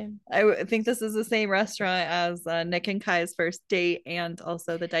Hopefully. I think this is the same restaurant as Nick and Kai's first date, and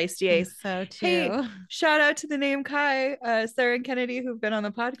also the Diced Ace. So too. Hey, shout out to the name Kai. Sarah and Kennedy, who've been on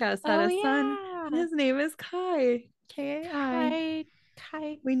the podcast, had a son. His name is Kai. Kai.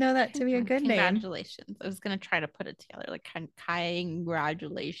 Kai. We know that to be a good name. Congratulations. I was gonna try to put it together like Kai.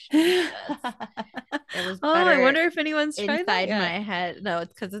 Congratulations. It was Oh, I wonder if anyone's tried that inside yet. my head. No,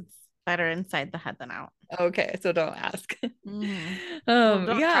 it's because it's better inside the head than out. Okay, so don't ask. Well,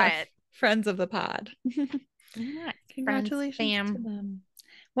 don't try it. Friends of the pod. Congratulations to them.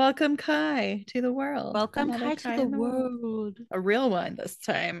 Welcome Kai to the world. Welcome Kai to the world. A real one this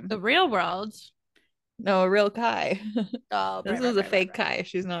time. The real world. No, a real Kai. Oh, this was a fake Kai.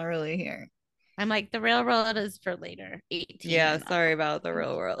 She's not really here. I'm like, the real world is for later. 18. Yeah, sorry about the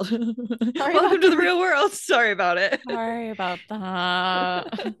real world. Welcome to the real world. Sorry about it. Sorry about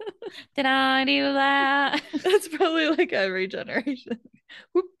that. Did I do that? That's probably like every generation.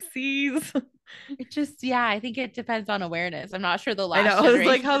 Whoopsies. It just, yeah, I think it depends on awareness. I'm not sure the last. I know. It's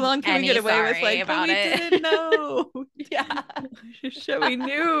like, how long can we get away with like, but we didn't know. Yeah. Sure, we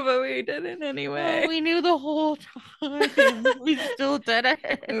knew, but we didn't anyway. Oh, we knew the whole time. We still did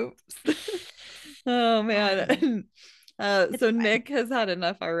it. Oops. Oh man. So Nick has had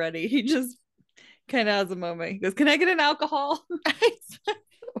enough already. He just kind of has a moment. He goes, "Can I get an alcohol?"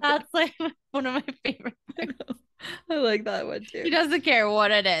 That's like one of my favorite things. I like that one too. He doesn't care what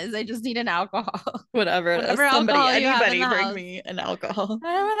it is. I just need an alcohol. Whatever it is. Anybody bring me an alcohol.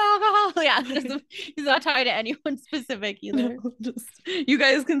 I have an alcohol. Yeah. He's not talking to anyone specific either. No, just you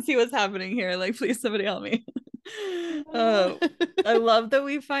guys can see what's happening here. Like, please somebody help me. I love that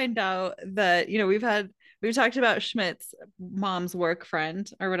we find out that, you know, we've talked about Schmidt's mom's work friend,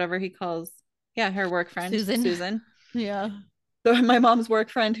 or whatever he calls, her work friend, Susan. Yeah. So my mom's work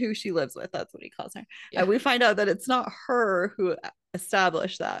friend, who she lives with, that's what he calls her. Yeah. We find out that it's not her who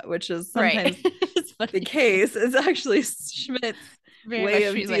established that, which is sometimes the case. It's actually Schmidt's way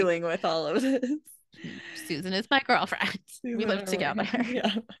of dealing with all of this. Susan is my girlfriend. We live together.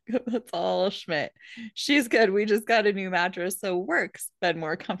 Yeah, that's all Schmidt. She's good. We just got a new mattress, so work's been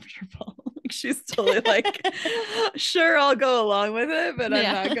more comfortable. She's totally like, sure, I'll go along with it, but I'm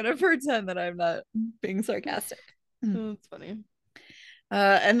not gonna pretend that I'm not being sarcastic. That's funny.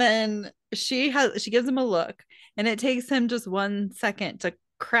 And then she gives him a look, and it takes him just 1 second to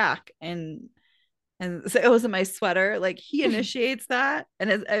crack and say, "Oh, it wasn't my sweater." Like, he initiates that, and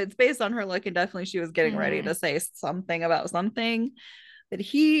it's based on her look, and definitely she was getting ready to say something about something, but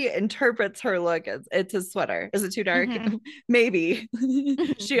he interprets her look as it's his sweater. Is it too dark? Maybe.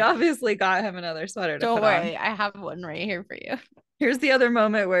 She obviously got him another sweater to Don't worry, on. I have one right here for you. Here's the other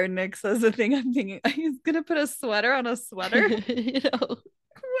moment where Nick says the thing I'm thinking, he's gonna put a sweater on a sweater. You know,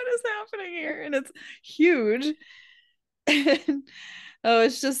 what is happening here? And it's huge. And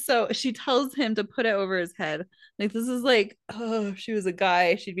it's just so, she tells him to put it over his head. Like, this is like, oh, if she was a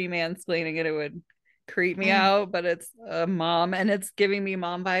guy, she'd be mansplaining it. It would creep me out, but it's a mom, and it's giving me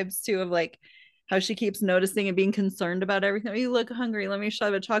mom vibes too, of like how she keeps noticing and being concerned about everything. Oh, you look hungry, let me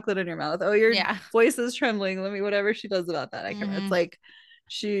shove a chocolate in your mouth. Oh, your voice is trembling, let me, whatever she does about that. It's like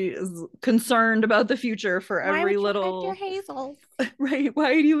she is concerned about the future for every little your Hazel. Right,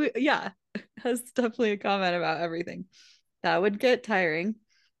 why do you has definitely a comment about everything. That would get tiring.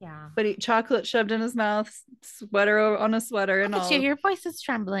 Yeah, but chocolate shoved in his mouth, sweater on a sweater, and all. Your voice is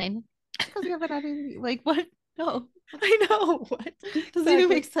trembling because you have it. Like, what? No, I know. What doesn't even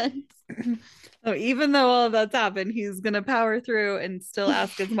make sense. So even though all of that's happened, he's gonna power through and still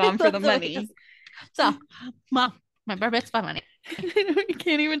ask his mom for the money. So, Mom, my bar mitzvah money. You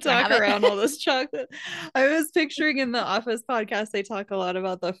can't even talk around all this chocolate. I was picturing in the Office podcast, they talk a lot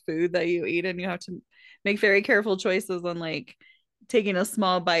about the food that you eat, and you have to make very careful choices on like taking a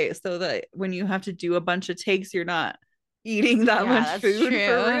small bite, so that when you have to do a bunch of takes, you're not eating that much food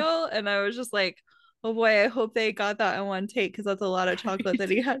for real. And I was just like, Oh boy, I hope they got that in one take because that's a lot of chocolate that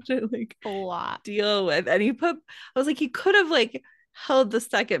he had to like A lot. deal with. And I was like, he could have like held the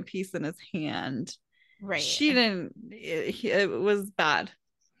second piece in his hand. Right. She didn't, it was bad.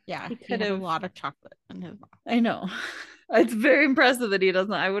 Yeah, He he could had a have, lot of chocolate in his I know. It's very impressive that he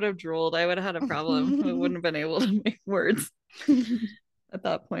doesn't. I would have drooled. I would have had a problem. I mouth. wouldn't have been able to make words at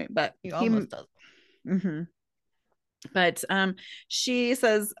that point. But He he, almost does. mhm. But she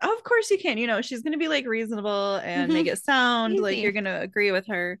says, of course you can. She's going to be like reasonable and make it sound like you're Easy. going to agree with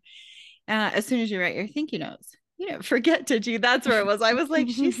her. As soon as you write your thank you notes, forget to do. That's where it was. I was like,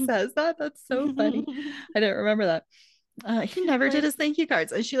 she says that. That's so funny. I didn't remember that. He never did Like, his thank you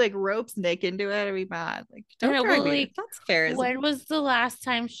cards, and she like ropes Nick into it. I'd be mad. Like, don't drag well, me. like, That's fair. when was the last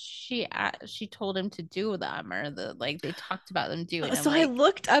time she told him to do them, or they talked about them doing them? So I Like,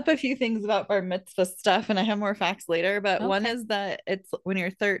 looked up a few things about bar mitzvah stuff, and I have more facts later. But one okay, is that it's when you're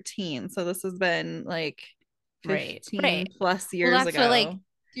 13. So this has been like right, 15 right. plus Well, years that's what, like, ago.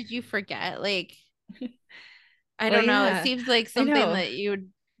 did you forget? Like, I Well, don't know. It yeah, seems like I something know. that you would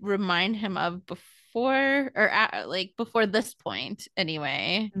remind him of before or like before this point,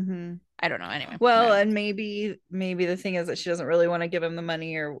 anyway. Mm-hmm. I don't know. Anyway, Well, no. and maybe the thing is that she doesn't really want to give him the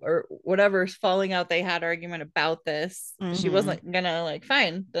money or whatever's falling out. They had argument about this. She Mm-hmm. wasn't gonna like,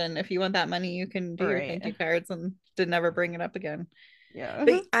 fine, then if you want that money, you can do your thank you Right. cards, and did never bring it up again. Yeah.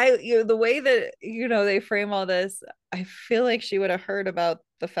 But the way that they frame all this, I feel like she would have heard about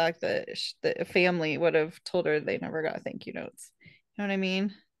the fact that the family would have told her they never got thank you notes. You know what I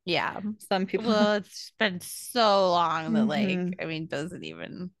mean? Yeah. Some people. Well, it's been so long that, like, Mhm. I mean, doesn't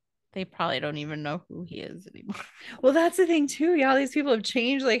even they probably don't even know who he is anymore. Well, that's the thing too. Yeah, all these people have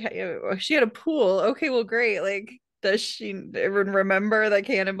changed. Like, she had a pool. Okay, well, great. Like, does she even remember that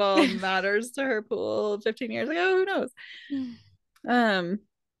Cannonball matters to her pool 15 years ago? Who knows? Um,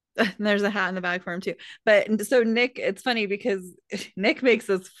 and there's a hat in the bag for him too. But so Nick, it's funny because Nick makes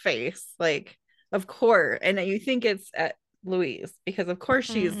this face like, of course, and you think it's at Louise because of course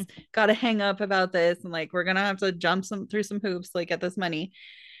she's Mm. got to hang up about this, and like we're gonna have to jump through some hoops to like get this money.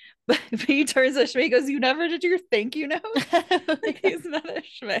 But he turns to Schmidt, goes, "You never did your thank you note." Like he's not a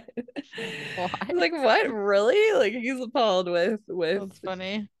Schmidt. What? Like, what, really? Like he's appalled with That's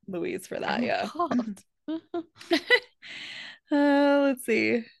funny. Louise for that. I'm Yeah. appalled. Let's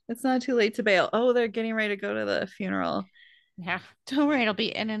see. It's not too late to bail. Oh, they're getting ready to go to the funeral. Yeah, don't worry, it'll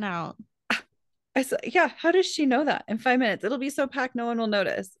be in and out. I said, yeah, how does she know that in 5 minutes? It'll be so packed, no one will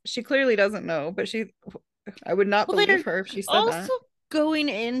notice. She clearly doesn't know, but I would not Well, believe they're her if she said also that. going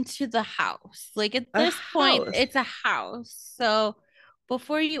into the house. Like, at A this point, house. it's a house. So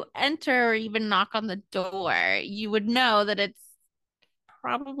before you enter or even knock on the door, you would know that it's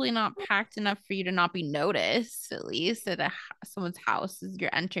probably not packed enough for you to not be noticed. At least at someone's house, as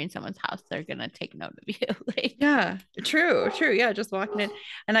you're entering someone's house, they're gonna take note of you. Like, Yeah, true, true. Yeah, just walking in.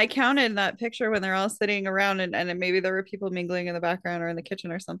 And I counted that picture when they're all sitting around, and maybe there were people mingling in the background or in the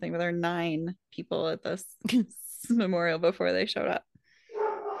kitchen or something, but there are 9 people at this memorial before they showed up.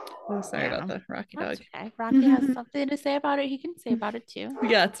 Oh, sorry about yeah, the Rocky dog. that's okay. Rocky has something to say about it. He can say about it too.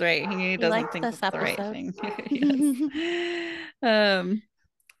 Yeah, that's right. He He doesn't liked think this that's the right episode. thing. Yes.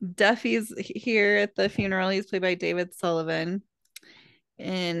 Duffy's here at the funeral. He's played by David Sullivan.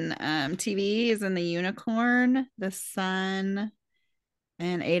 In TV, he's in The Unicorn, The Sun,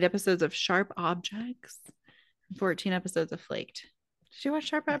 and 8 episodes of Sharp Objects, 14 episodes of Flaked. Did you watch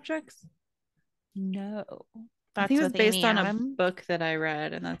Sharp Objects? No, I think that's it was with based Amy on a Adams. book that I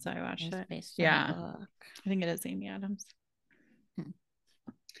read, and that's why I watched It's it. based on a Yeah, book. I think it is Amy Adams.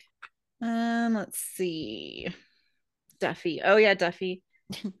 Hmm. Let's see. Duffy. Oh yeah, Duffy.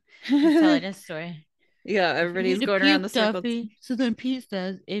 He's telling his story. Yeah, If you everybody's need to going around the puke, circle. Duffy. So then Pete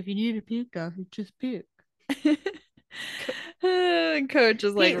says, if you need to puke, Duffy, just puke. And Coach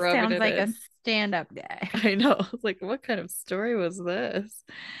is like Pete rubbing sounds it like a in. stand-up guy. I know. Like, what kind of story was this?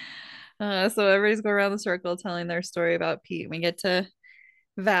 So everybody's going around the circle telling their story about Pete. We get to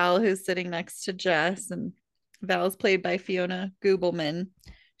Val, who's sitting next to Jess, and Val's played by Fiona Gubelman.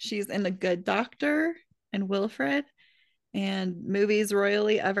 She's in The Good Doctor and Wilfred, and movies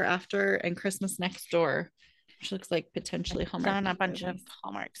Royally Ever After and Christmas Next Door, which looks like potentially Hallmark Done a bunch of movies.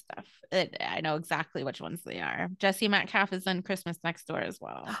 Hallmark stuff. I know exactly which ones they are. Jesse Metcalf is in Christmas Next Door as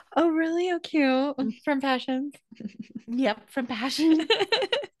well. Oh, really? Oh, cute. From Passions. Yep, from Passion.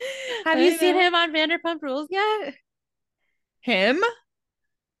 Have you I seen know. him on Vanderpump Rules yet? Him?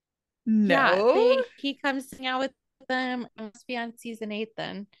 Yeah, No. he comes to hang out with them. It must be on season 8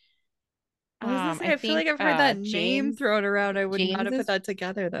 then. I was gonna say, I I feel like think I've heard that name James thrown around. I would not James have put is that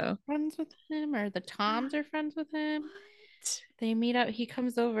together though. friends with him, or the Toms are friends with him. They meet up. He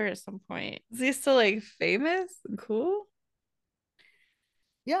comes over at some point. Is he still like famous and cool?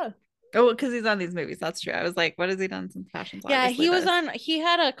 Yeah. Oh, because he's on these movies. That's true. I was like, what has he done since Passions? Yeah, Obviously, this. he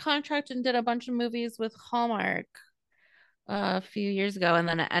had a contract and did a bunch of movies with Hallmark a few years ago, and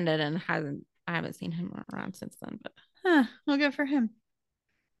then it ended and I haven't seen him around since then, but Huh. Well, good for him.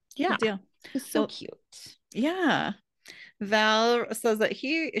 yeah, Good deal. it's so Well, cute. yeah. Val says that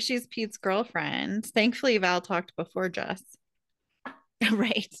she's Pete's girlfriend. Thankfully, Val talked before Jess.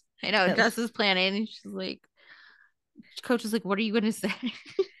 Right. I know. Jess is planning, and she's like, Coach is like, "What are you gonna say?"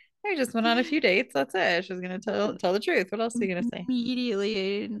 I just went on a few dates. That's it. She's gonna tell the truth. What else are you gonna say?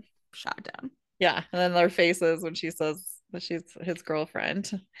 Immediately shot down. Yeah, and then their faces when she says that she's his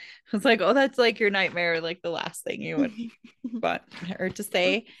girlfriend. It's like, oh, that's like your nightmare, like the last thing you would want her to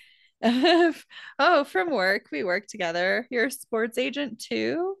say. Oh, from work, we work together. You're a sports agent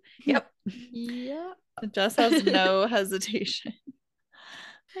too? Yep. Yeah. Jess has no hesitation.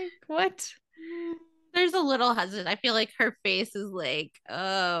 Like, what? There's a little hesitant. I feel like her face is like,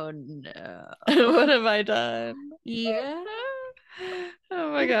 oh no. What have I done? Yeah.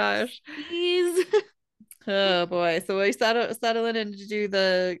 Oh my gosh. Please. Oh boy. So we settling in to do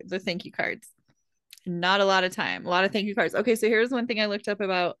the thank you cards. Not a lot of time, a lot of thank you cards. Okay, so here's one thing I looked up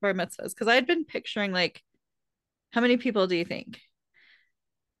about bar mitzvahs because I had been picturing like how many people do you think?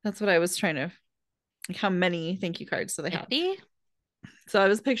 That's what I was trying to like how many thank you cards do they have? 50? So I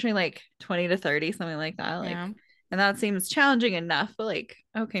was picturing like 20 to 30, something like that. Like, Yeah. and that seems challenging enough, but like,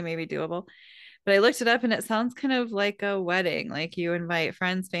 okay, maybe doable. But I looked it up and it sounds kind of like a wedding. Like you invite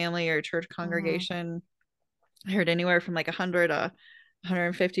friends, family, or church Mhm. congregation. I heard anywhere from like 100 to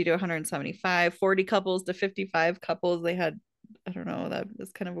 150 to 175, 40 couples to 55 couples. They had, I don't know, that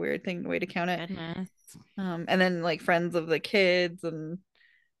was kind of a weird way to count it. Goodness. And then like friends of the kids and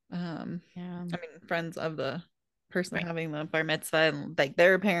Yeah. I mean friends of the person Right. having the bar mitzvah and like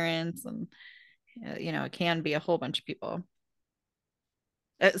their parents and it can be a whole bunch of people.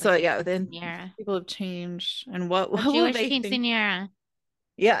 So Like a yeah, then quinceanera. people have changed and what A what will Jewish they think? quinceanera.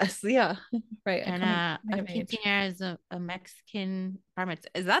 Yes, yeah, right. And Coming a of age. quinceanera is a Mexican bar mitzvah.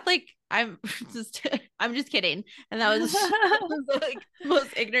 Is that like just I'm just kidding. And that was like the most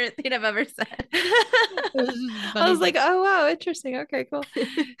ignorant thing I've ever said. It was just I funny was like, to oh wow, interesting. Okay, cool. me.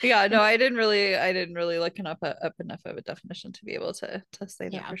 Yeah, no, I didn't really look up enough of a definition to be able to say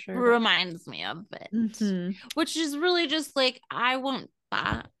that Yeah, for sure. But reminds me of it. Mhm. Which is really just like I want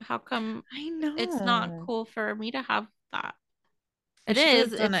that. How come I it's not know. cool for me to have that? I It should is.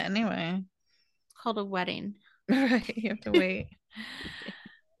 have done it It's anyway. called a wedding. Right, you have to wait.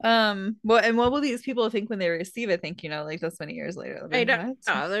 What will these people think when they receive it? Think, like this many years later? They'll be I like, don't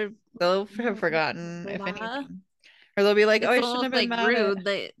what? know. They're They'll have forgotten if blah. anything. Or they'll be like, oh, It's I shouldn't have almost been like mad at rude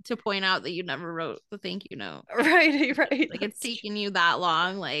that to point out that you never wrote the thank you note. right, right. Like it's That's true. taking you that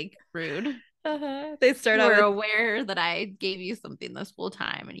long, like rude. They start You out were with aware that I gave you something this whole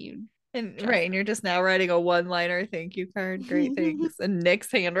time and you and just right, and you're just now writing a one-liner thank you card. Great, thanks. And Nick's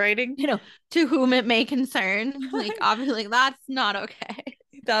handwriting. you know, to whom it may concern. Like obviously that's not okay.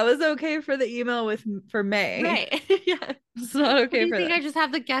 That was okay for the email for May. Right. Yeah. It's not What do okay you for think? I this. just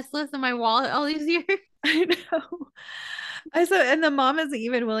have the guest list in my wallet all these years. I know. I saw, and the mom isn't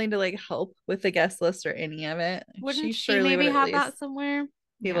even willing to like help with the guest list or any of it. She Wouldn't she surely would maybe at have least that somewhere?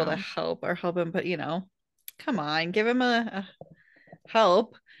 be able to Yeah. help or help him, but come on, give him a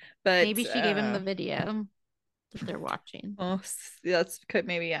help. But Maybe she gave him the video that they're watching. well, that's could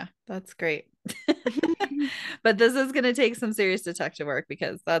maybe yeah, that's great. But this is going to take some serious detective work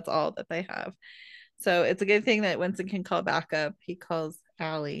because that's all that they have. So it's a good thing that Winston can call back up. He calls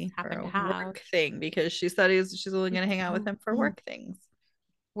Allie for Happen to a have work thing because she said she's only going to hang out with him for work things.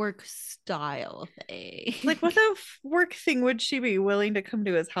 work style thing. Like, what the work thing would she be willing to come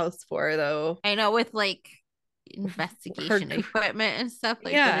to his house for, though? I know with like Her, investigation equipment and stuff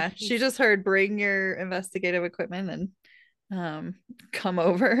like what if yeah, she just heard bring your investigative equipment and come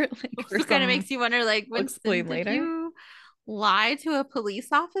over like for also kind of some. makes you wonder like I'll Winston, explain did later. you lie to a police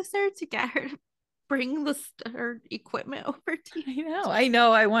officer to get her to bring her equipment over to you? I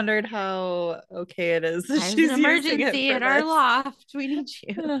know. I wondered how okay it is that There's an she's using it emergency for in our this. loft. We need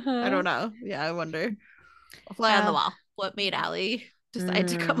you. I Uh-huh. don't know. Yeah, I wonder. A fly on the wall. What made Allie decide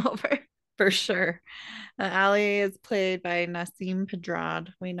to Mm, come over? for sure. Allie is played by Nasim Pedrad.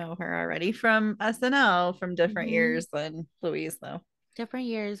 We know her already from SNL from different Mm-hmm. years than Louise, though. Different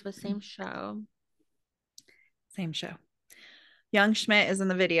years, but same show. Same show. Young Schmidt is in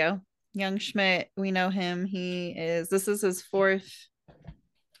the video. Young Schmidt, we know him. This is his fourth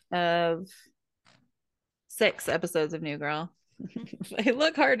of 6 episodes of New Girl. If I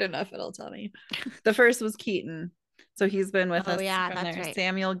look hard enough, it'll tell me. The first was Keaton. So he's been with Oh us yeah, from that's there. right.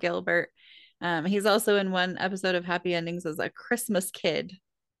 Samuel Gilbert. He's also in one episode of Happy Endings as a Christmas kid.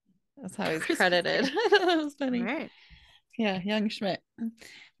 That's how he's Christmas credited. kid. That was All funny. right. Yeah, young Schmidt.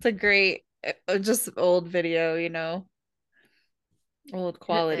 It's a great, just old video, old It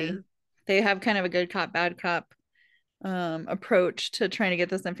quality. is. They have kind of a good cop, bad cop approach to trying to get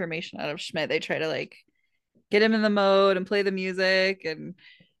this information out of Schmidt. They try to like get him in the mode and play the music, and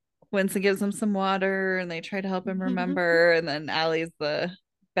Winston gives him some water and they try to help him remember. And then Allie's the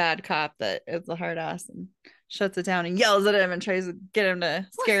bad cop that is the hard ass and shuts it down and yells at him and tries to get him to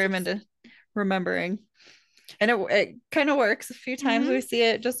scare him into remembering. And it kind of works a few times. We see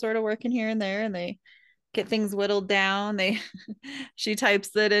it just sort of working here and there, and they get things whittled down. She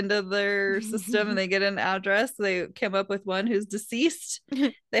types it into their system and they get an address. They came up with one who's deceased.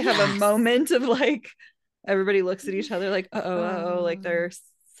 They have a Yes. moment of like everybody looks at each other like oh, like Oh, they're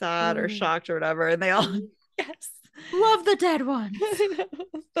sad or shocked or whatever, and they all yes. love the dead ones.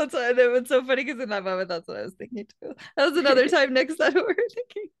 That's what it was so funny because in that moment that's what I was thinking too. That was another time Nick said what we were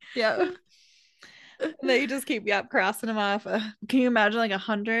thinking. Yeah. And they just keep crossing them off. Can you imagine like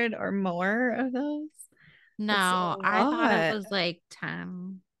 100 or more of those? That's a No, I thought it lot was like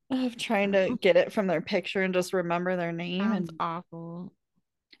 10. of trying to get it from their picture and just remember their name. Sounds And awful.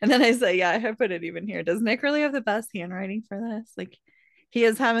 then I say, yeah, I have put it even here. Does Nick really have the best handwriting for this? Like he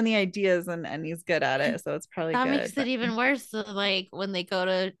is having the ideas and he's good at it, so it's probably That good. makes it even worse. So, like when they go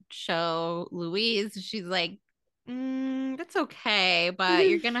to show Louise, she's like, "It's okay, but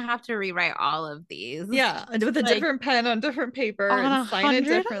you're gonna have to rewrite all of these." Yeah, and with a Like different pen on different paper on and a sign it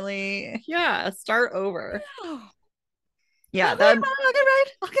hundred. differently. Yeah, start over. Oh, Yeah, okay, that I'll get right.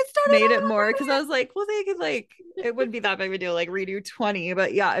 I'll get started made all it more because over I was like, well, they could like it wouldn't be that big of a deal, like redo 20.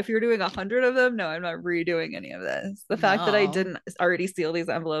 But yeah, if you're doing 100 of them, no, I'm not redoing any of this. The again. fact that I No. didn't already seal these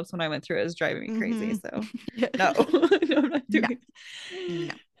envelopes when I went through it is driving me crazy. So no, Yes. no, I'm not No. doing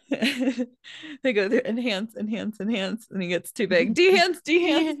No. it. They go through enhance, enhance, enhance, and he gets too big. Dehance,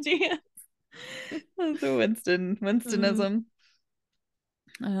 dehance, dehance. That's a Mhm. Winstonism.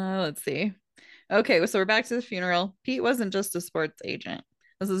 Let's see. Okay, so we're back to the funeral. Pete wasn't just a sports agent.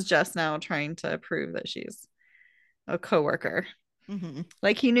 This is Jess now trying to prove that she's a coworker. Mhm.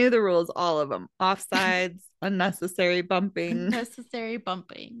 Like he knew the rules, all of them. Offsides, unnecessary bumping. Unnecessary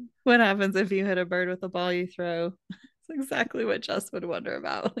bumping. What happens if you hit a bird with a ball you throw? It's exactly what Jess would wonder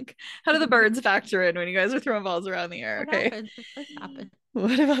about. Like, how do the birds factor in when you guys are throwing balls around the air? What Okay. happens if this happens?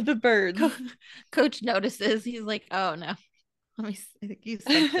 What about the birds? Coach notices. He's like, "Oh no, let me." I think he's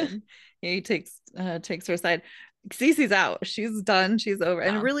Yeah, something. he takes her aside. Cece's out. She's done. She's over.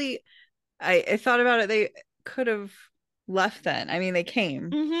 And Yeah. really, I thought about it. They could have left then. I mean, they came.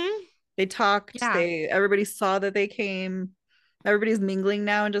 Mm-hmm. They talked. Yeah. Everybody saw that they came. Everybody's mingling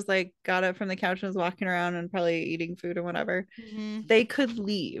now and just like got up from the couch and was walking around and probably eating food or whatever. Mm-hmm. They could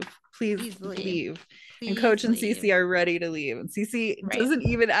leave. Please Easily. leave. And Coach Please and leave. Cece are ready to leave. And Cece Right. doesn't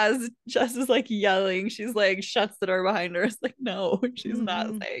even, as Jess is like yelling, she's like shuts the door behind her. It's like, no, she's not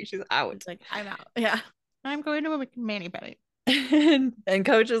Mm-hmm. saying she's out. It's like, I'm out. Yeah. I'm going to a mani petty. And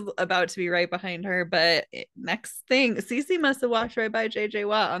Coach is about to be right behind her, but next thing, Cece must have walked right by JJ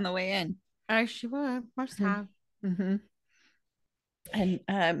Watt on the way in. I she would. Must have. Mm-hmm.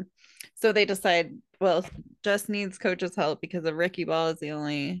 And so they decide, well, Jess needs Coach's help because of Ricky Ball is the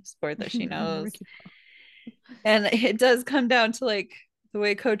only sport that she knows. Ricky. And it does come down to like the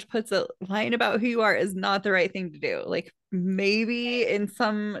way Coach puts it, lying about who you are is not the right thing to do. Like maybe in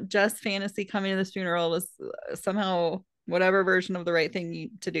some Jess fantasy, coming to this funeral was somehow whatever version of the right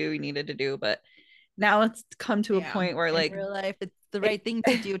thing to do you needed to do, but now it's come to a point where In like real life, it's the right thing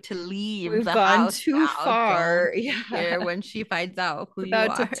to do to leave we've the gone house too now. far. Don't be Yeah, here when she finds out who you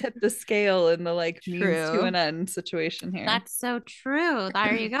about to are. tip the scale in the like means to True. an end situation here. That's so true.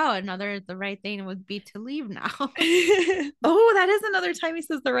 There you go. The right thing would be to leave now. Oh, that is another time he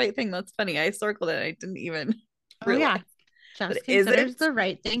says the right thing. That's funny. I circled it. I didn't even Oh realize. yeah. Just But is considers it? the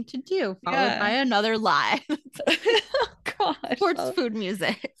right thing to do, followed Yeah. by another lie. Oh, gosh. Sports food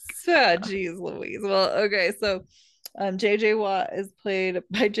music. So, geez, Louise. Well, okay. So, JJ Watt is played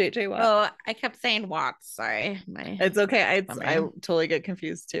by JJ Watt. Oh, I kept saying Watts. Sorry. It's okay. I Memory. totally get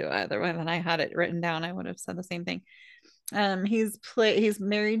confused too. Either way, when I had it written down, I would have said the same thing. He's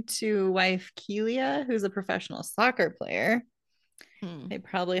married to wife Kelia, who's a professional soccer player. They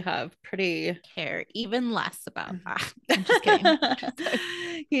probably have pretty Care even less about that. I'm just kidding.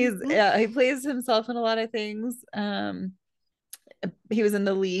 He plays himself in a lot of things. He was in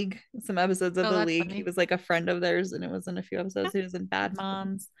the league, some episodes of the league. Funny. He was like a friend of theirs, and it was in a few episodes. He was in Bad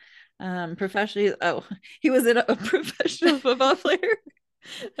Moms. Professionally, he was in a professional football player.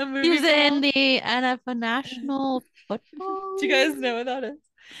 a He was movie in called. the NFL National Football Do you guys League. know what that is?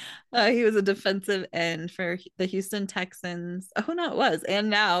 He was a defensive end for the Houston Texans. Oh no, it was, and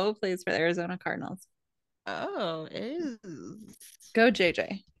now plays for the Arizona Cardinals. Oh, is. Go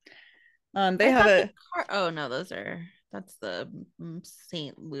JJ. They I have thought the a oh no, that's the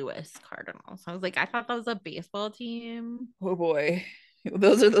St. Louis Cardinals. I was like, I thought that was a baseball team. oh boy,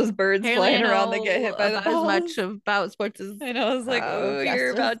 those are those birds Apparently, I flying around that get know hit by the about as balls. much about sports as I know. I was like, oh,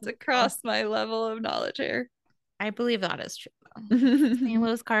 you're Justice. about to cross my level of knowledge here. I believe that is true. St.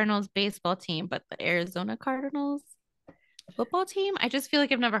 Louis Cardinals baseball team, but the Arizona Cardinals football team. I just feel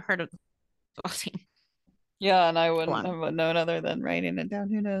like I've never heard of the football team. Yeah, and I Go wouldn't on, have known other than writing it down.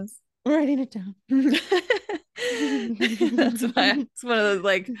 Who knows? writing it down. That's why it's one of those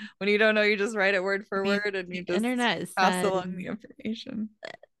like when you don't know, you just write it word I for mean, word and the you just internet pass says, along the information.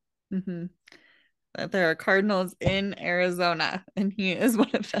 Mm-hmm. That there are cardinals in Arizona, and he is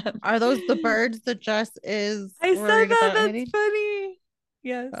one of them. "Are those the birds that Jess is I said worried that. about That's hitting?" funny.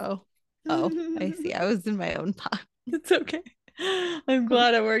 Yes. Oh, oh, I see. I was in my own thought. It's okay. I'm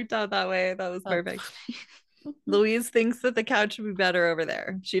glad it worked out that way. That was That's perfect. funny. Louise thinks that the couch would be better over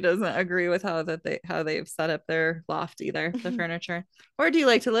there. She doesn't agree with how they've set up their loft either, the furniture. Or do you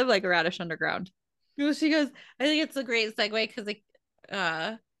like to live like a radish underground? Well, she goes, I think it's a great segue because like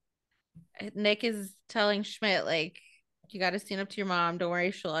uh Nick is telling Schmidt like you got to stand up to your mom. Don't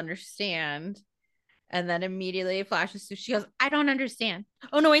worry, she'll understand. And then immediately it flashes to she goes, I don't understand.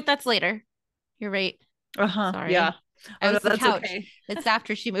 Oh no, wait, that's later. You're right. Uh-huh. Yeah. Sorry. I Oh no, was the that's couch. okay. It's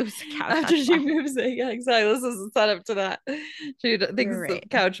after she moves the couch. After That's she why. moves it, yeah, exactly. This is a setup to that. She You're thinks the right.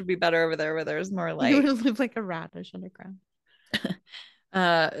 couch would be better over there where there's more You light. would live like a radish underground.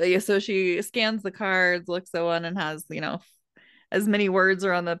 Yeah, so she scans the cards, looks at one, and has, as many words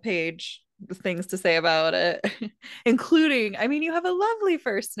are on the page, things to say about it, including, I mean, you have a lovely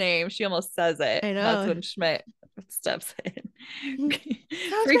first name. She almost says it. I That's know. when Schmidt steps in. Sounds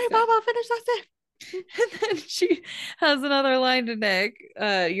Freaks great, out. Mom. I'll finish. That's it. And then she has another line to Nick.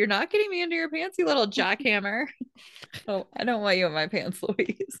 You're not getting me into your pants, you little jackhammer. Oh, I don't want you in my pants,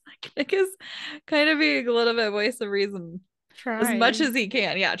 Louise. Nick is kind of being a little bit voice of reason as much Trying. as he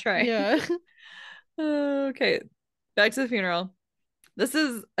can. Yeah, try. Yeah. Okay, back to the funeral. This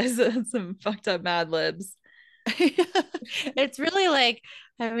is some fucked up Mad Libs. It's really like,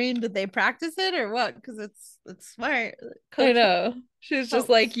 I mean, did they practice it or what? Because it's smart. I Coach know. She's just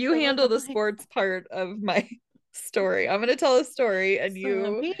like, helps you fill in handle the the blanks. sports part of my story. I'm gonna tell a story and So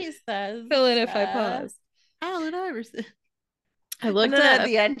you he says, fill in if I uh, pause. Allen Iverson. I And looked then it at up.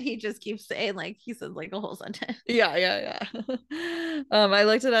 the end, he just keeps saying, like, he says, like, a whole sentence. Yeah. I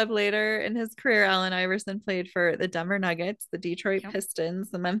looked it up later in his career. Allen Iverson played for the Denver Nuggets, the Detroit Yep.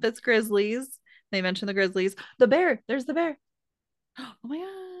 Pistons, the Memphis Grizzlies. They mentioned the Grizzlies. The bear. There's the bear. Oh my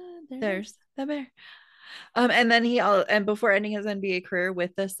God. There it is. There's the bear. And then and before ending his NBA career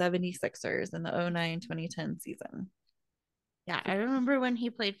with the 76ers in the 09-2010 season. Yeah, I remember when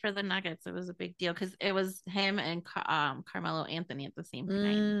he played for the Nuggets. It was a big deal because it was him and Carmelo Anthony at the same time.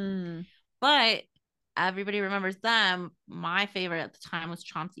 Mm. But everybody remembers them. My favorite at the time was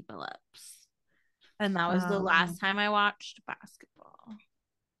Chauncey Billups. And that was the Oh, last time I watched basketball.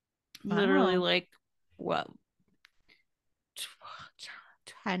 Literally, wow. like, what,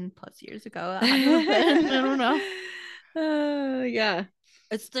 10 plus years ago? That had to have been. I don't know. Yeah.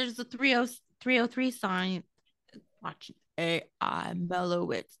 There's a 303 sign. Watching AI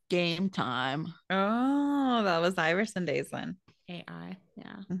Mellow. It's game time. Oh, that was Iverson days then. AI,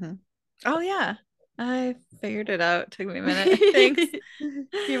 yeah. Mhm. Oh yeah, I figured it out. Took me a minute. Thanks.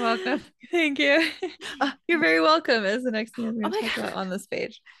 You're welcome. Thank you. You're very welcome is the next thing I'm Oh going to my talk about God. on this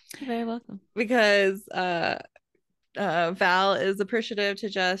page You're very welcome. because Val is appreciative to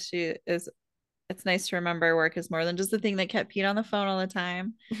Jess. She is. It's nice to remember work is more than just the thing that kept Pete on the phone all the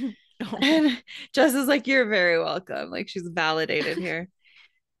time. Oh no. And Jess is like, "You're very welcome." Like she's validated here.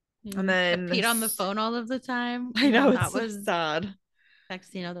 And You kept then Pete on the phone all of the time. I know No, it's that so was sad.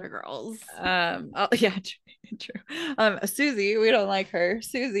 texting other girls. Oh yeah, true. Susie, we don't like her.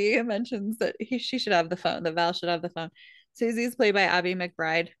 Susie mentions that she should have the phone, that Val should have the phone. Susie's played by Abby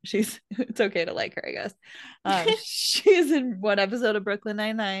McBride. It's okay to like her, I guess. She's in one episode of Brooklyn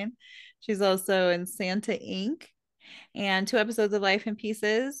Nine-Nine. She's also in Santa Inc. and 2 episodes of Life in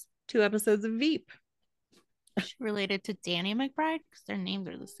Pieces, 2 episodes of Veep. Is she related to Danny McBride? Because their names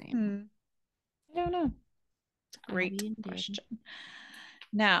are the same. I don't know. It's a great Abby and Danny. question.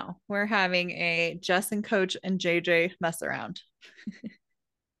 Now we're having a Jess and Coach and JJ mess around.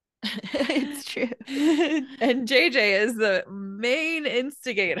 It's true. And JJ is the main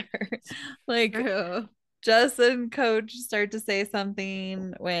instigator. Like True. Jess and Coach start to say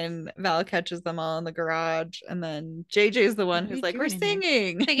something when Val catches them all in the garage, and then JJ's the one What are who's you like, "We're doing in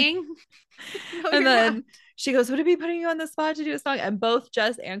here? singing," Singing? No, and you're not. then she goes, "Would it be putting you on the spot to do a song?" And both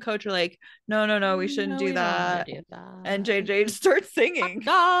Jess and Coach are like, "No, no, no, we shouldn't No, do we don't want to that." do And that. JJ starts Hot singing,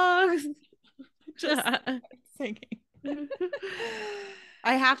 dogs. just singing.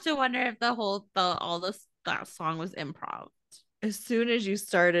 I have to wonder if all this that song was improv. As soon as you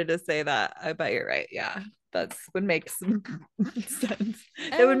started to say that, I bet you're right. Yeah, that's would make some sense.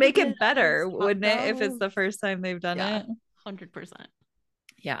 It would make it better, Hot wouldn't it, if it's dogs. the first time they've done Yeah, it? 100%.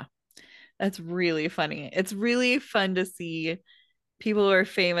 Yeah, that's really funny. It's really fun to see people who are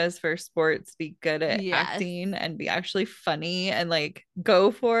famous for sports be good at Yes. acting and be actually funny and like go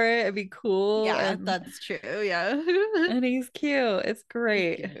for it and be cool. Yeah, And that's true. Yeah. he's cute. It's It's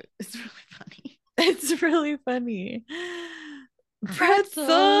great. cute. It's really funny. It's really funny.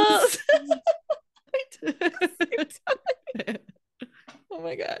 Pretzels. Pretzels. Oh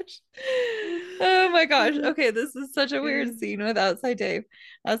my gosh. Oh my gosh. Okay, this is such a weird scene with Outside Dave.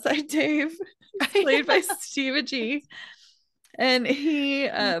 Outside Dave, played by Steve G. And he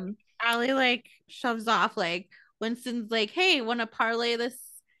Allie like shoves off like Winston's like, hey, want to parlay this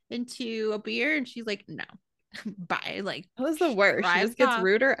into a beer? And she's like, no. Bye. Like that was the worst. She drives just gets off.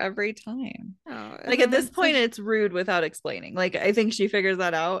 ruder every time. Oh, Like at this point, it's rude without explaining. Like I think she figures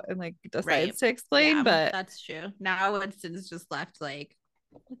that out and like decides to explain, yeah, but that's true. Now Winston's just left like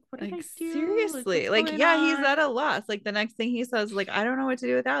what did like I do? seriously, Like, like yeah, he's on? at a loss. Like the next thing he says, like I don't know what to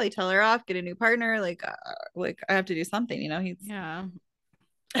do with Allie. Tell her off, get a new partner. Like I have to do something. You know, he's Yeah.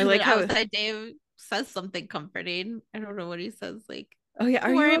 I And like then how outside Dave says something comforting. I don't know what he says, like, oh yeah, are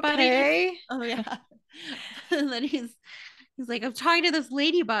don't you worry, buddy. okay? Oh yeah. And then he's like, I'm talking to this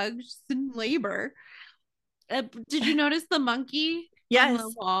ladybug. She's in labor. Did you notice the monkey on Yes.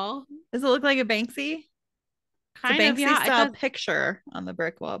 the wall? Does it look like a Banksy? It's a Kind of, Banksy yeah. It style does. picture on the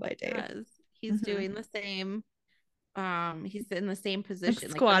brick wall by Dave. He's doing the same. He's in the same Like position. Like the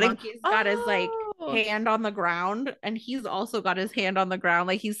squatting. monkey's got his like Oh, hand on the ground, and he's also got his hand on the ground.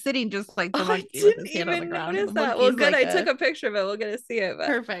 Like he's sitting just like the oh, I monkey with didn't his hand on the even ground, and notice the that. Well, monkey's good. like I took a a picture of it. We'll get to see it, but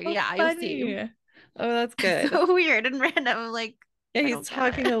perfect. oh, Yeah, you'll see. funny. Oh, that's good. So weird and random. Like Yeah, I he's don't get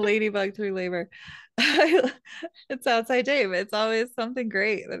talking it. a ladybug through labor. It's Outside Dave. It's always something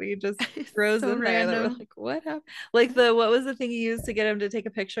great that he just It's throws so in there that we're random. like, what happened? Like the what was the thing he used to get him to take a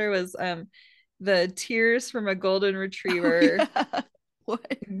picture was the tears from a golden Oh retriever. yeah.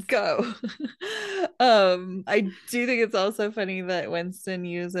 What? Go. I do think it's also funny that Winston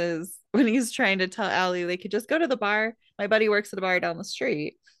uses when he's trying to tell Allie they could just go to the bar. My buddy works at a bar down the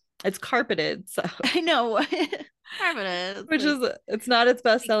street. It's carpeted, so I know. Carbonated. which Like is it's not its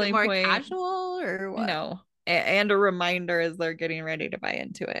best makes it selling more point. casual or what? No. And a reminder as they're getting ready to buy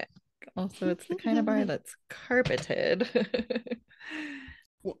into it. Also, it's the kind of bar that's carpeted.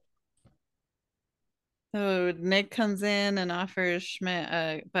 So Nick comes in and offers Schmidt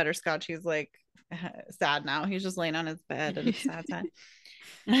a butterscotch. He's like sad now. He's just laying on his bed and sad.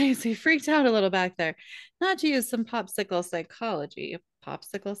 He freaked out a little back there. Not to use some popsicle psychology.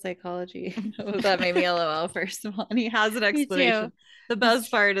 Popsicle psychology. That made me LOL first of all. And he has an Me too. explanation. The best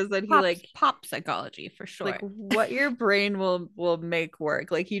part is that he like pop psychology for like sure. what your brain will make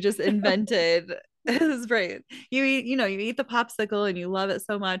work. Like he just invented his brain. You eat the popsicle and you love it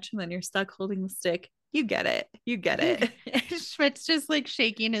so much, and then you're stuck holding the stick. You get it. You get it. Schmidt's just like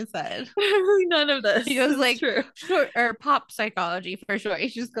shaking his head. None of this. He goes like true. Sure, or pop psychology for sure. He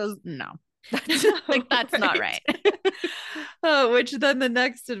just goes, no. That's like that's not right. Oh, which then the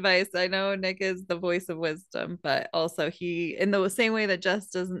next advice, I know Nick is the voice of wisdom, but also he, in the same way that Jess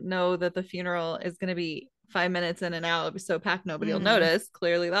doesn't know that the funeral is going to be 5 minutes in and out, it'll be so packed nobody will notice.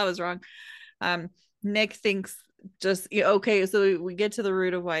 Clearly that was wrong. Nick thinks just okay, so we get to the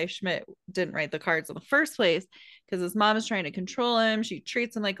root of why Schmidt didn't write the cards in the first place, because his mom is trying to control him. She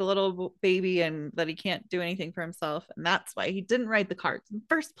treats him like a little baby and that he can't do anything for himself, and that's why he didn't write the cards in the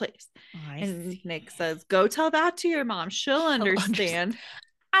first place. And Nick says, go tell that to your mom, she'll understand.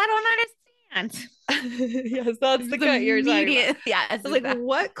 I don't understand. Yes, that's the cut you're talking about. Yeah, it's like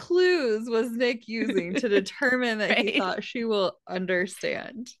what clues was Nick using to determine that he thought she will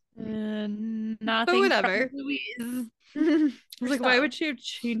understand? Nothing. But whatever. I was like, why would she have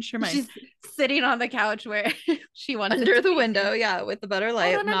changed her mind? She's sitting on the couch where she wants under the window, yeah, with the better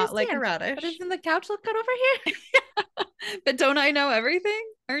light, not understand. Like a radish. But isn't the couch look good over here? But don't I know everything?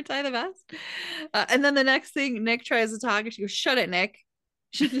 Aren't I the best? And then the next thing, Nick tries to talk, and she goes, "Shut it, Nick."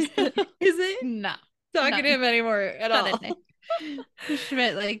 Is it no talking to him anymore at all? It, Nick.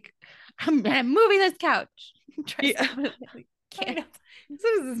 Schmidt, like, I'm moving this couch. Yeah. Can't. So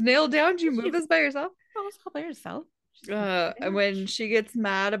is this nailed down? Did you move this by yourself? Almost all by herself. When she gets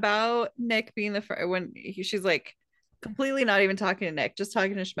mad about Nick being she's like completely not even talking to Nick, just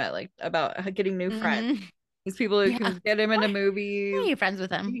talking to Schmidt, like about getting new friends. Mm-hmm. These people who Yeah. can get him into Why movies, are you friends with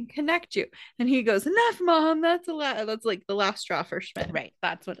he him? can connect you. And he goes, enough, mom. That's a lot. That's like the last straw for Schmidt. Right.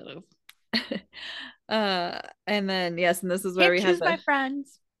 That's what it is. And then yes, and this is where Can't we have choose my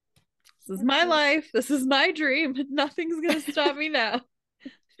friends. this is my life. This is my dream. Nothing's gonna stop me now.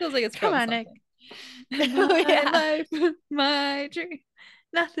 Feels like it's Come from on, Nick. something. Oh, My yeah. life, my dream.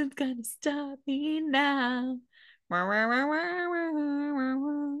 Nothing's gonna stop me now.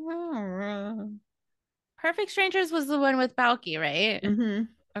 Perfect Strangers was the one with Balky, right? Mm-hmm.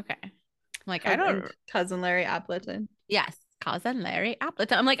 Okay. I'm like, I don't. Cousin Larry Appleton. Yes, cousin Larry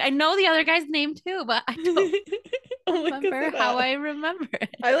Appleton. I'm like, I know the other guy's name too, but I don't Only because remember of how that. I remember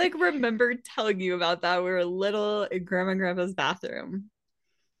it. I like remember telling you about that. We were little in Grandma and Grandpa's bathroom,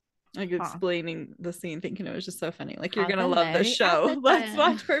 like Huh. explaining the scene, thinking it was just so funny. Like, you're gonna Cousin love this Larry show. Let's Appleton.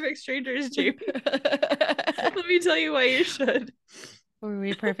 watch Perfect Strangers, Jamie. Let me tell you why you should. Were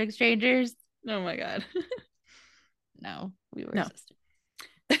we perfect strangers? Oh my god. No, we were No. sisters.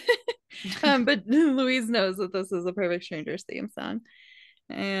 But Louise knows that this is a Perfect Strangers theme song.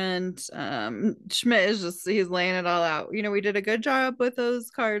 And Schmidt is just, he's laying it all out. You know, we did a good job with those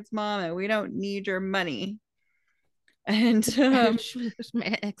cards, mom, and we don't need your money. And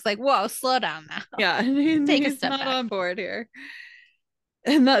It's like, whoa, slow down now. yeah, Take a he's step not back. on board here.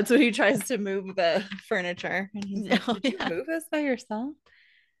 And that's when he tries to move the furniture. And he's like, Oh, did you yeah. move this by yourself?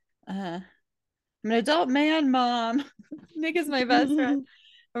 I'm an adult man, mom. Nick is my best friend.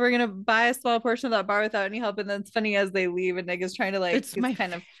 And we're gonna buy a small portion of that bar without any help. And then it's funny as they leave, and Nick is trying to like, It's he's my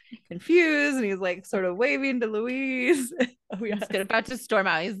kind of confused, and he's like sort of waving to Louise. Oh yeah, He's about to storm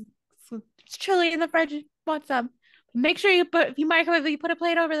out. It's chili in the fridge. Want some? Make sure you put, if you microwave, you put a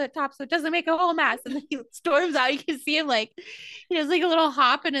plate over the top so it doesn't make a whole mess. And then he storms out. You can see him like he does like a little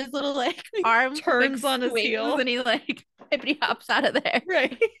hop in his little like he arm, turns like on his swings, heel, and he like he hops out of there.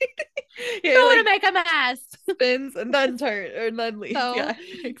 right? Yeah, Don't he, want like to make a mess. spins and then turns and then leaves. So Yeah,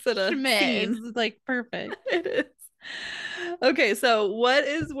 makes it a Schmidt scene. is like perfect. It is. Okay, so what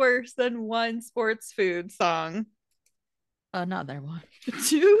is worse than one sports food song? Another one.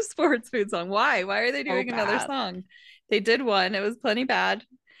 Two sports food song. Why? Why are they So doing another bad. song? They did one. It was plenty bad.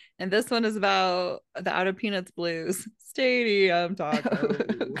 And this one is about the Out of Peanuts Blues. Stadium Taco.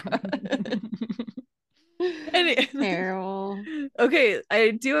 Terrible. Okay,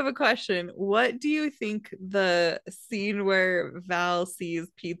 I do have a question. What do you think the scene where Val sees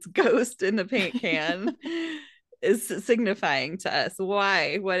Pete's ghost in the paint can is signifying to us?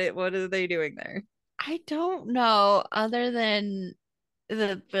 Why? What are they doing there? I don't know, other than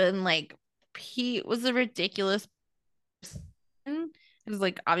like Pete was a ridiculous person. He was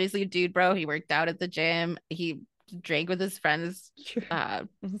like obviously a dude, bro. He worked out at the gym. He drank with his friends, Seeing girls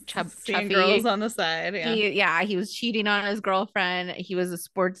Chuffy. on the side, yeah. He was cheating on his girlfriend. He was a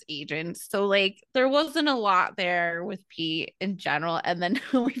sports agent. So like there wasn't a lot there with Pete in general. And then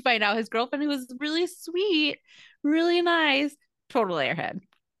we find out his girlfriend, who was really sweet, really nice, total airhead.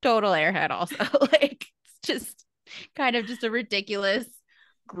 Total airhead also. Like it's just kind of just a ridiculous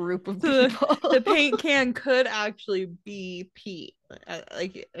group of So people. the paint can could actually be Pete,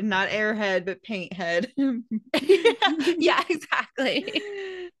 like not airhead, but paint head. Yeah, exactly.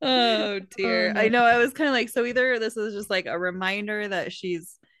 Oh Oh dear. I no. know, I was kind of like, so either this is just like a reminder that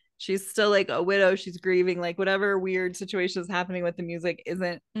she's still like a widow, she's grieving, like whatever weird situation is happening with the music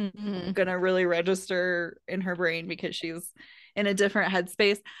isn't Mm-hmm. gonna really register in her brain because she's in a different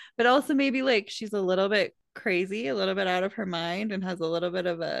headspace, but also maybe like she's a little bit crazy, a little bit out of her mind, and has a little bit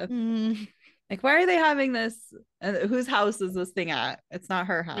of a Mm, like, why are they having this? And whose house is this thing at? It's not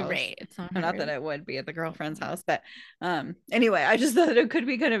her house. right. It's not Not that her. it would be at the girlfriend's house, but anyway, I just thought it could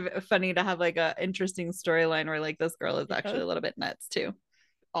be kind of funny to have like a interesting storyline where like this girl is actually Yeah. a little bit nuts too.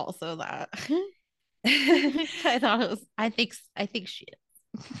 Also that. I thought it was I think she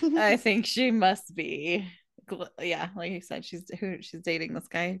I is. think she must be. Yeah, like you said, she's dating this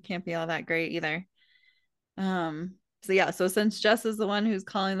guy. Can't be all that great either. So yeah, so since Jess is the one who's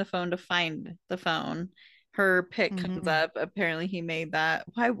calling the phone to find the phone, her pick comes Mhm. up. Apparently he made that.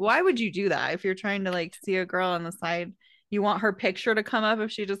 Why would you do that if you're trying to like see a girl on the side? You want her picture to come up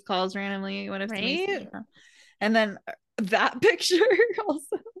if she just calls randomly. What if somebody sees Right? her? And then that picture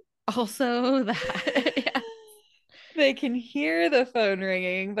also. Also that. Yeah. They can hear the phone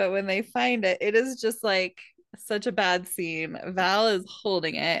ringing, but when they find it, it is just like such a bad scene. Val is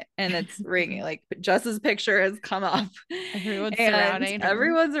holding it and it's ringing. Like Jess's picture has come up Everyone's and surrounding her.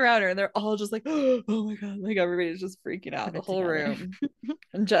 everyone's around her and they're all just like, oh my God. Like everybody's just freaking out, Put the it whole together. room.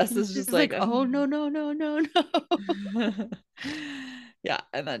 And Jess is She's just like, like, oh no, no, no, no, no. yeah.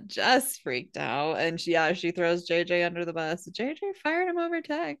 And then Jess freaked out and she throws JJ under the bus. JJ fired him over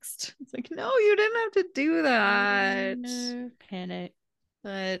text. It's like, no, you didn't have to do that. No panic.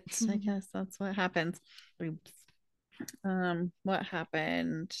 But I guess that's what happens. Oops. What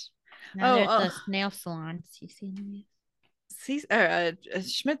happened? Now Oh, they're at the nail salon. You see them? see,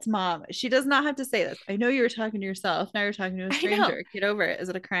 Schmidt's mom. She does not have to say this. I know you were talking to yourself. Now you're talking to a I know. stranger. Get over it. Is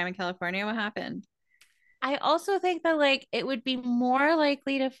it a crime in California? What happened? I also think that like it would be more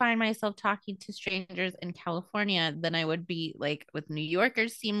likely to find myself talking to strangers in California than I would be like with New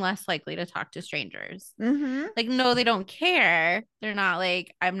Yorkers seem less likely to talk to strangers. Mm-hmm. Like, no, they don't care. They're not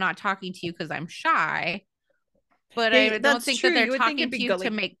like, I'm not talking to you because I'm shy. But Yeah, I don't that's think true. that they're You would think talking it'd to be you go to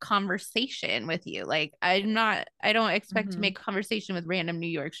like, make conversation with you. Like, I don't expect to mm-hmm. make conversation with random New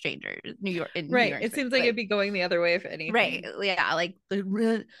York strangers, New Right. York, It seems like it'd like, be going the other way if right. anything. Yeah. Like the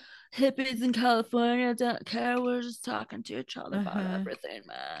real hippies in California don't care. We're just talking to each other about Uh-huh. everything,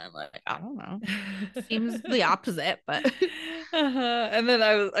 man. Like, I don't know. Seems the opposite, but And then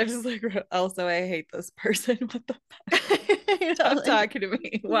I was like, also, I hate this person. What the fuck? you know, Stop like talking to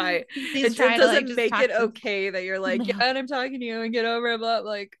me. Why? he's It trying to like doesn't just make it talk to okay that you're like, yeah, no. and I'm talking to you and get over it, but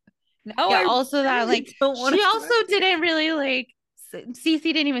like, now Yeah, I also that really like don't want she to talk also to you. didn't really like Cece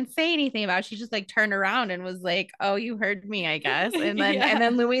didn't even say anything about it. She just like turned around and was like, "Oh, you heard me, I guess." And Yeah.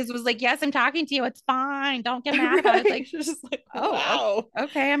 then Louise was like, "Yes, I'm talking to you. It's fine. Don't get mad about it." It's Right. like, She's just like, "Oh, wow.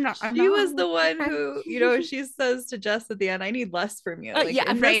 okay. I'm She not was the like one okay." who, she says to Jess at the end, I need less from you. Like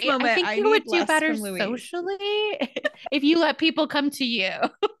Yeah, in this right. I moment, think I you need would do less better from Louise. socially if you let people come to you.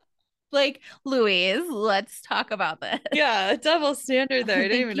 Like, Louise, let's talk about this. Yeah, double standard there. I I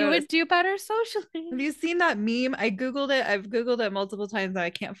didn't think even you notice. would do better socially. Have you seen that meme? I Googled it. I've Googled it multiple times and I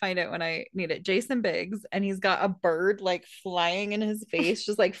can't find it when I need it. Jason Biggs, and he's got a bird like flying in his face,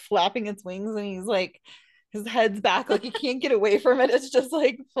 just like flapping its wings, and he's like, his head's back, like he can't get away from it. It's just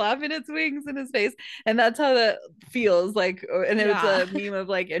like flapping its wings in his face. And that's how that feels like. And it was Yeah. a meme of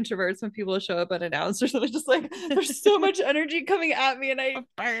like introverts when people show up unannounced or something, just like, there's so much energy coming at me, and I A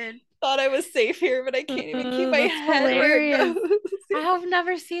bird. thought I was safe here, but I can't even keep my That's head where it hilarious. goes. I have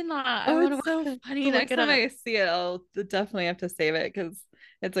never seen that. I Oh, want it's so to funny. look Next it time up. I see it, I'll definitely have to save it because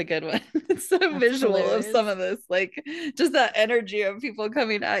it's a good one. It's a That's visual of some hilarious. of this, like just that energy of people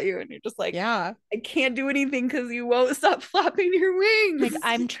coming at you, and you're just like, Yeah. I can't do anything because you won't stop flapping your Like wings.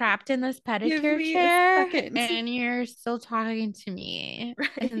 I'm trapped in this Give pedicure me a chair second. and you're still talking to me.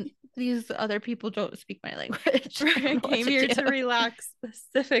 And Right. these other people don't speak my language. I Right. don't I know what came to here do. to relax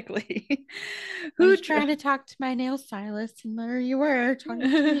specifically. I Who was trying to talk to my nail stylist and there you were talking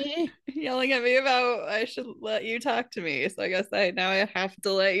to me. yelling at me about I should let you talk to me. So I guess I have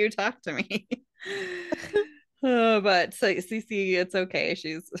to let you talk to me. But so Cece, it's okay.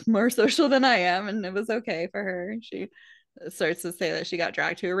 She's more social than I am, and it was okay for her. She starts to say that she got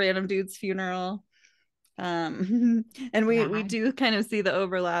dragged to a random dude's funeral. And we Drag. do kind of see the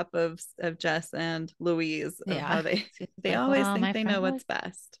overlap of Jess and Louise of Yeah. how they She's they like, always well, think my they know friend what's was.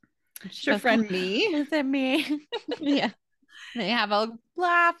 best. She It's your goes, oh, friend me. is it me? Yeah. They have a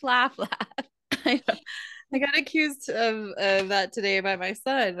laugh, laugh, laugh. I know. I got accused of that today by my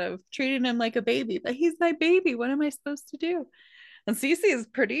son of treating him like a baby, but he's my baby. What am I supposed to do? And Cece is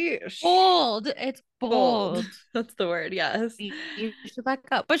pretty Bold. It's bold. bold. That's the word. Yes. You should let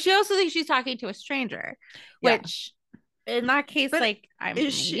go. But she also thinks she's talking to a stranger, Yeah. which in that case, But like, I'm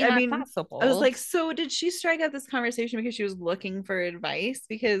is she, maybe I not mean, that so I was bold, like, so did she strike out this conversation because she was looking for advice?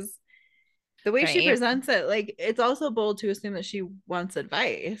 Because the way she right? presents it, like, it's also bold to assume that she wants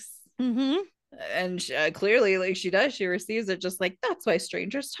advice. Mm-hmm. And clearly, like, she does. She receives it just like, that's why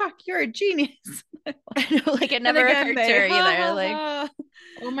strangers talk. You're a genius. I know, like it And never again, occurred to they her ha either. ha Like, ha.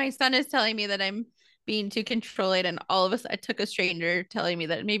 oh, my son is telling me that I'm being too controlling, and all of a sudden, I took a stranger telling me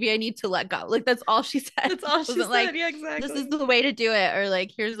that maybe I need to let go. Like that's all she said. That's all she Wasn't said. like Yeah, this is exactly. the way to do it, or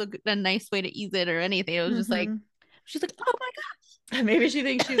like here's a nice way to ease it, or anything. It was just like Mm-hmm. she's like, oh Maybe she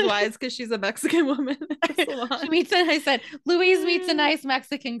thinks she's my wise because she's a Mexican woman at the god. She salon. meets and I said, Louise meets a nice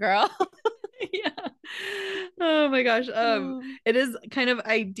Mexican girl. Yeah. Oh my gosh. Um, It is kind of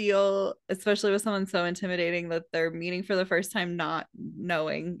ideal, especially with someone so intimidating that they're meeting for the first time, not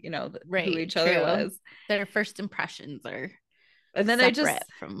knowing, who right, each other true. was. Their first impressions are And then I just, separate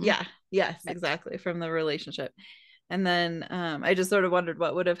from yeah, yes, it. exactly, from the relationship. And then I just sort of wondered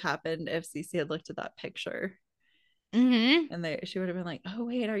what would have happened if Cece had looked at that picture. Mm-hmm. And she would have been like, "Oh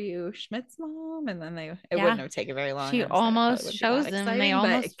wait, are you Schmidt's mom?" And then it Yeah. wouldn't have taken very long. She Honestly, it probably almost wouldn't be that shows him. They exciting, but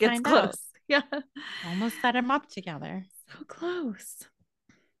it almost gets find out. close. Yeah, Almost set him up together. so close.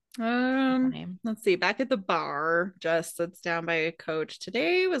 Funny. Let's see. Back at the bar, Jess sits down by a coach.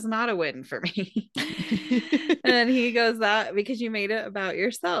 Today was not a win for me. And he goes, "That because you made it about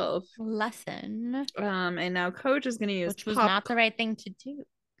yourself." Lesson. And now coach is going to use Which was not the right thing to do.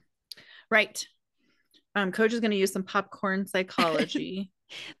 Right. Coach is going to use some popcorn psychology.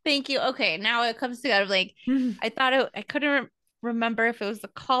 Thank you. Okay, now it comes together. Like, I thought I couldn't remember if it was a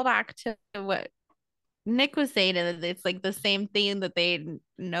callback to what Nick was saying, and it's like the same thing that they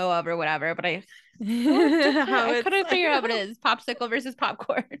know of or whatever. But I couldn't figure out what it is: popsicle versus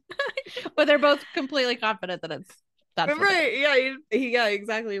popcorn. But they're both completely confident that that's right. Yeah, yeah,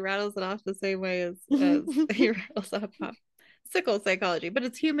 exactly. He rattles it off the same way as he rattles off popsicle psychology, but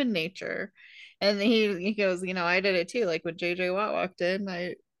it's human nature. And he goes, I did it too. Like when JJ Watt walked in,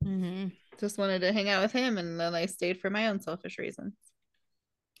 I just wanted to hang out with him, and then I stayed for my own selfish reasons.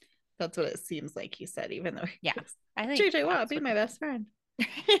 That's what it seems like he said, even though I think JJ Watt, be my best friend.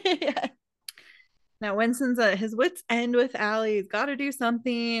 Yeah. Now Winston's at his wits' end with Allie. He's got to do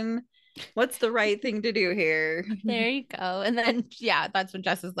something. What's the right thing to do here? There you go. And then, that's when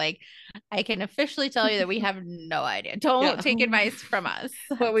Jess is like, I can officially tell you that we have no idea. Don't take advice from us.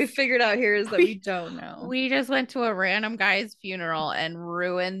 What we figured out here is that we don't know. We just went to a random guy's funeral and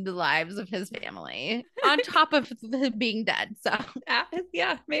ruined the lives of his family on top of being dead. So,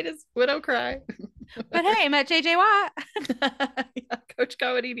 made his widow cry. But hey, I met JJ Watt. Coach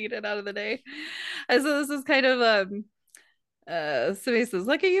got what he needed out of the day. And so this is kind of somebody says,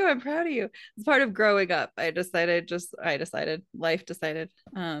 "Look at you, I'm proud of you." It's part of growing up. Life decided.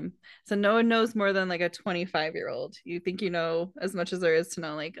 So no one knows more than like a 25-year-old. You think you know as much as there is to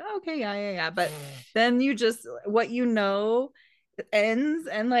know, like, okay, yeah. But then what you know ends,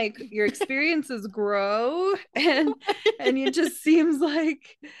 and like your experiences grow, and it just seems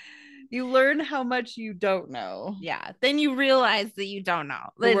like you learn how much you don't know. Yeah. Then you realize that you don't know.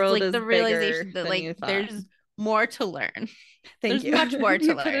 The world like is the realization that like there's more to learn. There's much more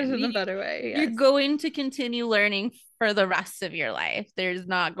to learn. Put it in a better way. Yes. You're going to continue learning for the rest of your life. There's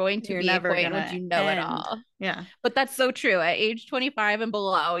not going to be a point when you know it all. Yeah. But that's so true. At age 25 and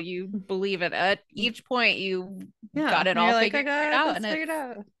below, you believe it. At each point, you got it all figured out. And figured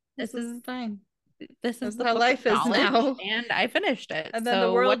out. This is fine. This is how life is now. And I finished it. And then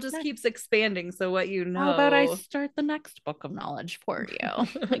the world just keeps expanding. So what you know. How about I start the next book of knowledge for you?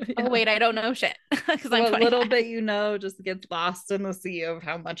 Oh, wait, I don't know shit. Because a little bit just gets lost in the sea of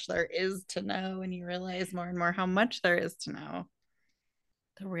how much there is to know. And you realize more and more how much there is to know.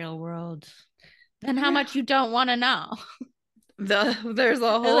 The real world. And how much you don't want to know. There's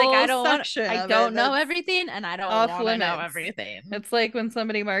a whole section. I don't know everything, and I don't want to know everything. It's like when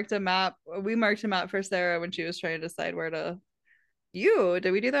somebody marked a map. We marked a map for Sarah when she was trying to decide where to.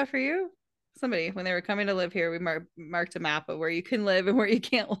 Did we do that for you? Somebody, when they were coming to live here, we marked a map of where you can live and where you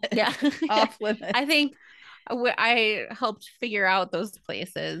can't live. Yeah, off limits. I think I helped figure out those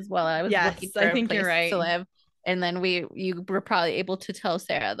places while I was looking for a place to live. And then you were probably able to tell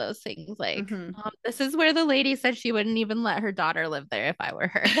Sarah those things like, this is where the lady said she wouldn't even let her daughter live there if I were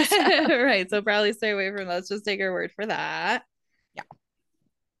her. So. Right. So probably stay away from that. Let's just take her word for that.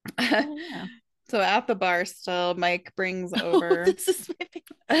 Yeah. So at the bar still, Mike brings over this is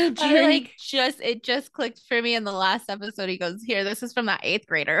my drink. It just clicked for me in the last episode. He goes, "Here, this is from that 8th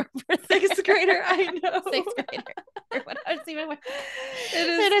grader." 6th grader, I know. 6th grader.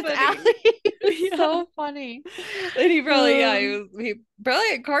 It is funny. So funny. And he probably, he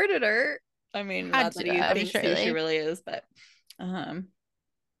probably carded her. I mean, not that you think who she really is, but Allie,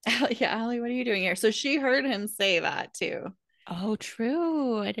 what are you doing here? So she heard him say that too. Oh,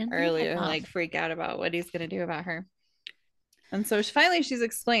 true. I didn't earlier like freak out about what he's gonna do about her. And so finally she's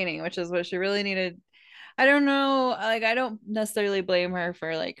explaining, which is what she really needed. I don't know, like I don't necessarily blame her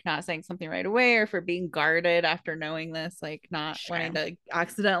for like not saying something right away or for being guarded after knowing this, like not wanting to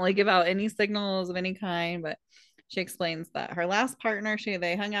accidentally give out any signals of any kind. But she explains that her last partner,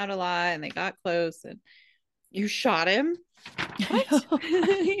 they hung out a lot and they got close. And you shot him? What?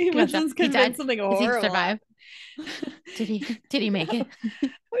 He mentions convinced something horrible. Did he survive? Did he make it?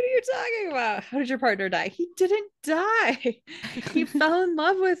 What are you talking about? How did your partner die? He didn't die. He fell in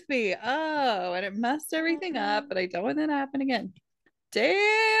love with me. Oh, and it messed everything up, but I don't want that to happen again.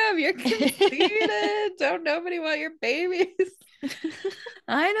 Damn, you're conceited. Don't nobody want your babies.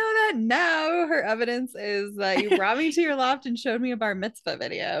 I know that now. Her evidence is that you brought me to your loft and showed me a bar mitzvah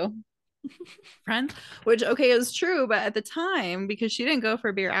video. Friend, which is true, but at the time, because she didn't go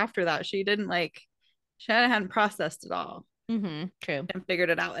for beer after that, she didn't She hadn't processed it all True. and figured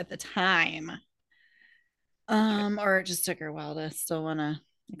it out at the time. True. Or it just took her a while to still want to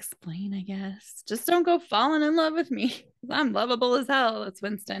explain, I guess. Just don't go falling in love with me. I'm lovable as hell. That's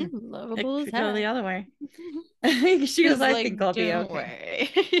Winston. It Lovable as could go the hell. other way. She goes, Just I like, think I'll be don't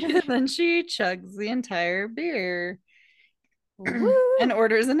okay. worry. And then she chugs the entire beer and Woo!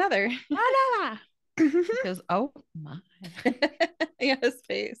 orders another. La, la, la. He goes, oh my. Yeah, his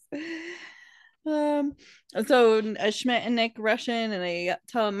face. Um, so Schmidt and Nick rush in and they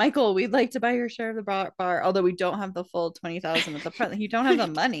tell him, Michael, we'd like to buy your share of the bar, although we don't have the full 20,000 at the front. You don't have the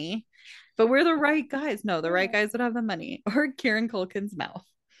money, but we're the right guys. No, the right guys would have the money, or Kieran Culkin's mouth.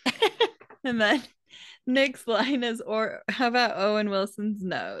 And then Nick's line is, or how about Owen Wilson's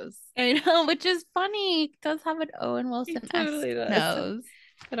nose? I know, which is funny. It does have an Owen He Wilson totally does. nose.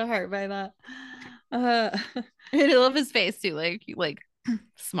 Got a heart by that. I love his face too. Like he like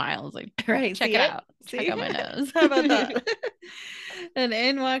smiles, like right. check See it it? out. See? Check out my nose. How about that? And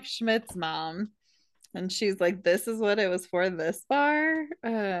in walks Schmidt's mom. And she's like, this is what it was for this bar.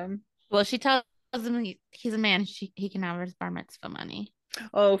 Well, she tells him he's a man. He can have his bar mitzvah money.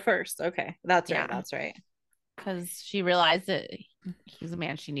 Oh, first. Okay. That's Yeah. right. That's right. Because she realized that he's a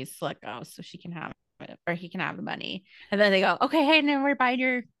man. She needs to let go so she can have it, or he can have the money. And then they go, okay, hey, now we're buying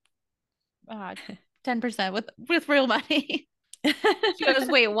your 10% with real money. She goes,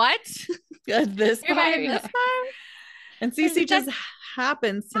 wait, what? This You're bar? buying this bar? And Cece just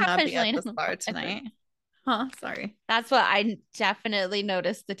happens to not be at this bar tonight. Huh? Sorry. That's what I definitely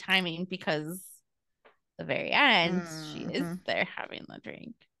noticed the timing, because the very end, she is there having the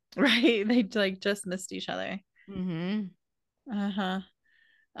drink. Right. They like just missed each other. Uh-huh.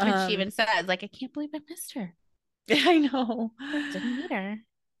 And she even says, like, I can't believe I missed her. I know. Didn't meet her.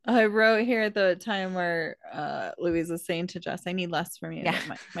 I wrote here at the time where Louise was saying to Jess, I need less from you. Yeah.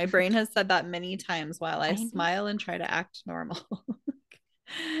 My brain has said that many times while I smile and try to act normal.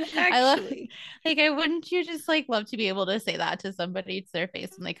 Actually, wouldn't you just like love to be able to say that to somebody to their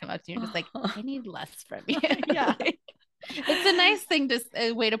face when they come up to you and just like, I need less from you? Yeah. It's a nice thing, to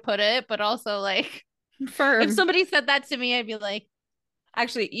a way to put it, but also like firm. If somebody said that to me, I'd be like,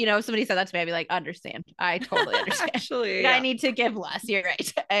 actually, if somebody said that to me, I'd be like, understand. I totally understand. Actually, I need to give less. You're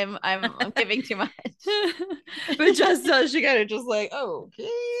right. I'm giving too much. But just does, she kind of just like, oh, okay,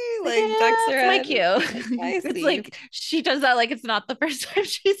 like ducks her head. Like you. It's like she does that like it's not the first time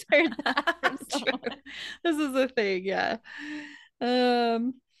she's heard that from someone. This is a thing, yeah.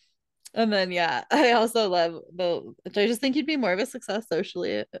 And then I also love I just think you'd be more of a success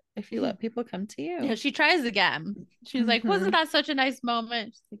socially if you let people come to you. Yeah, she tries again. She's like, wasn't that such a nice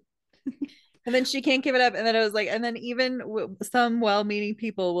moment? And then she can't give it up. And then it was like, and then even some well-meaning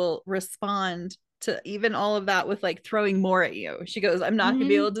people will respond to even all of that with like throwing more at you. She goes, I'm not gonna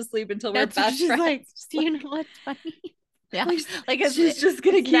be able to sleep until we're best friends. Like, do you know what's funny? Yeah, like she's just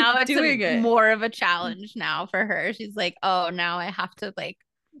gonna keep now doing it. More of a challenge now for her. She's like, oh, now I have to like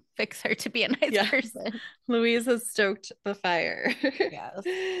fix her to be a nice person. Louise has stoked the fire. Yes.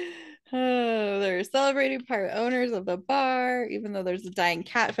 Oh, they're celebrating part owners of the bar, even though there's a dying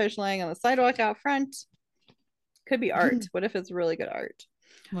catfish laying on the sidewalk out front. Could be art. What if it's really good art?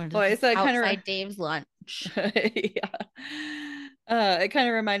 Well, I said kind of Dave's lunch. It kind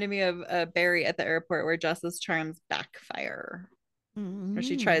of reminded me of Barry at the airport, where Jess's charms backfire. Where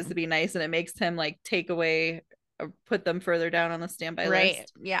she tries to be nice and it makes him like take away or put them further down on the standby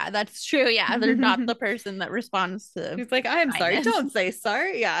list. Yeah, that's true. Yeah, they're not the person that responds to. He's like, I'm sorry. Don't say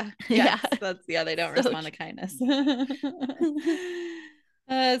sorry. Yeah. Yes, they don't respond to kindness.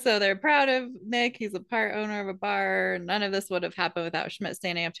 So they're proud of Nick. He's a part owner of a bar. None of this would have happened without Schmidt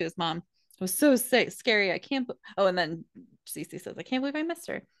standing up to his mom. It was so scary. I can't. And then Cece says, I can't believe I missed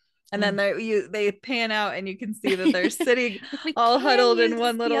her. And then they pan out and you can see that they're sitting all huddled in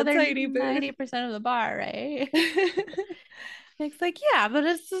one little tiny booth. 90% of the bar, right? Nick's like, yeah, but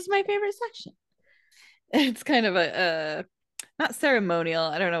this is my favorite section. It's kind of a not ceremonial.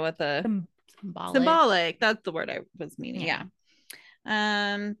 I don't know what the symbolic. That's the word I was meaning. Yeah.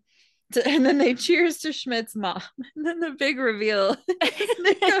 And then they cheers to Schmidt's mom. And then the big reveal.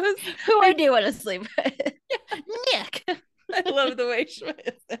 Nick goes, who I do want to sleep with. Nick. I love the way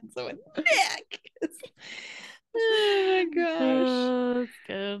Schmidt says so. Nick. Oh my gosh. Oh, that's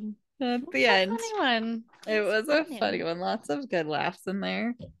good. At the end. Funny one. It was a funny one. Lots of good laughs in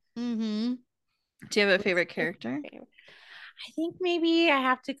there. Mm-hmm. Do you have a favorite character? I think maybe I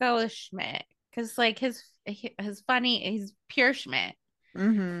have to go with Schmidt, because like his funny, he's pure Schmidt.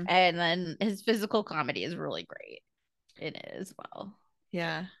 And then his physical comedy is really great in it as well.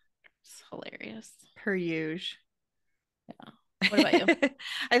 Yeah. It's hilarious. Per usual. Yeah. What about you?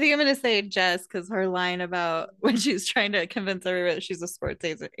 I think I'm gonna say Jess because her line about when she's trying to convince everybody that she's a sports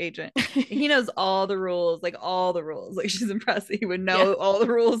agent. He knows all the rules, like all the rules. Like she's impressed that he would Yeah. know all the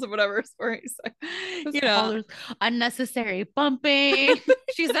rules of whatever sport. So, There's you all know, those unnecessary bumping.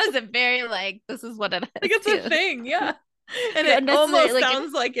 She says it very like this is what it like is it's a too. thing, yeah. And You're it unnecessary, almost like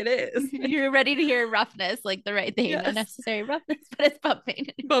sounds like it is. you're ready to hear roughness, like the right thing, Yes, unnecessary roughness, but it's bumping.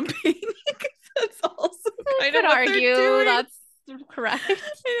 bumping. That's also I kind of could what they're argue doing. that's correct. I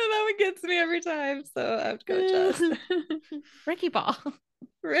know that one gets me every time, so I have to go Jess. Ricky Ball.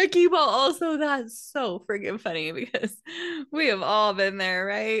 Ricky Ball, also that's so freaking funny because we have all been there,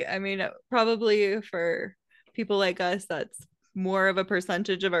 right? I mean, probably for people like us, that's more of a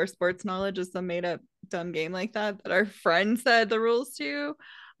percentage of our sports knowledge is some made up dumb game like that that our friend said the rules to.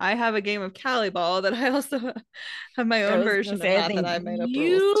 I have a game of Cali Ball that I also have my I own was gonna version of say, I that think I made up rules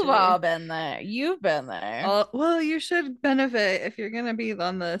you've to. all been there. You've been there. Well, you should benefit if you're gonna be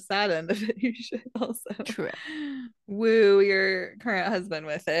on the sad end of it. You should also True. woo your current husband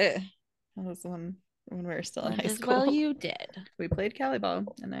with it. That was when we were still in Might high as well school. you did. We played Cali ball,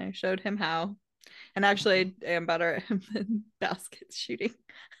 and I showed him how. And actually, I am better at him than basket shooting.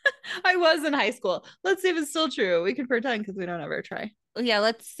 I was in high school. Let's see if it's still true. We can pretend because we don't ever try. Yeah,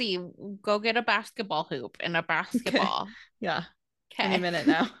 let's see. Go get a basketball hoop and a Okay. basketball. Yeah. Any Okay. minute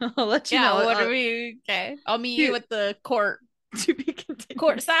now. I'll let you Yeah, know. what are we? Okay. I'll meet you at the To be court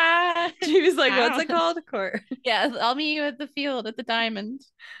continued. side. Jamie's like, what's I it don't called? Court. Yeah, I'll meet you at the field at the diamond.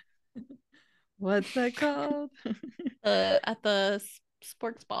 What's that called? At the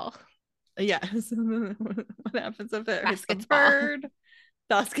sports ball. Yes. What happens if it hits a Basketball. bird?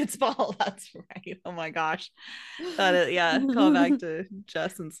 Basketball. That's right. Oh my gosh. That is, yeah. Call back to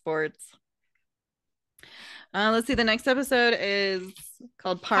Jess and sports. Let's see. The next episode is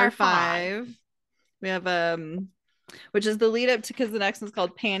called Par Par five. Five. We have which is the lead up to because the next one's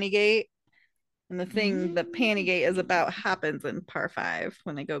called Pantygate. And the thing that Pantygate is about happens in Par Five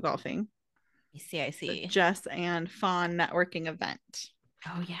when they go golfing. I see, I The see. Jess and Fawn networking event.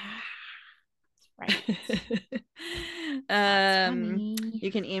 Oh yeah. Right.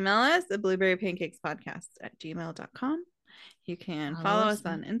 You can email us at blueberrypancakespodcast@gmail.com. You can follow us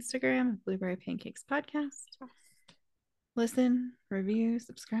on Instagram at Blueberry Pancakes Podcast. Listen, review,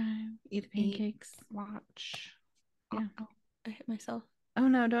 subscribe, eat the pancakes, watch. Yeah. Oh, I hit myself. Oh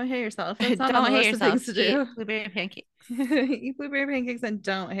no, don't hit yourself. That's not Don't on the hit list yourself. of things to do. Eat blueberry pancakes. Eat blueberry pancakes and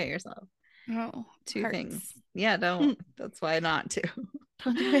don't hit yourself. No, Two hurts. things. Yeah, don't. That's why not to.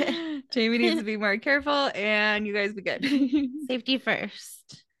 Don't do it. Jamie needs to be more careful, and you guys be good. Safety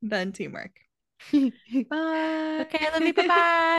first. Then teamwork. Okay, Bye. let me bye bye.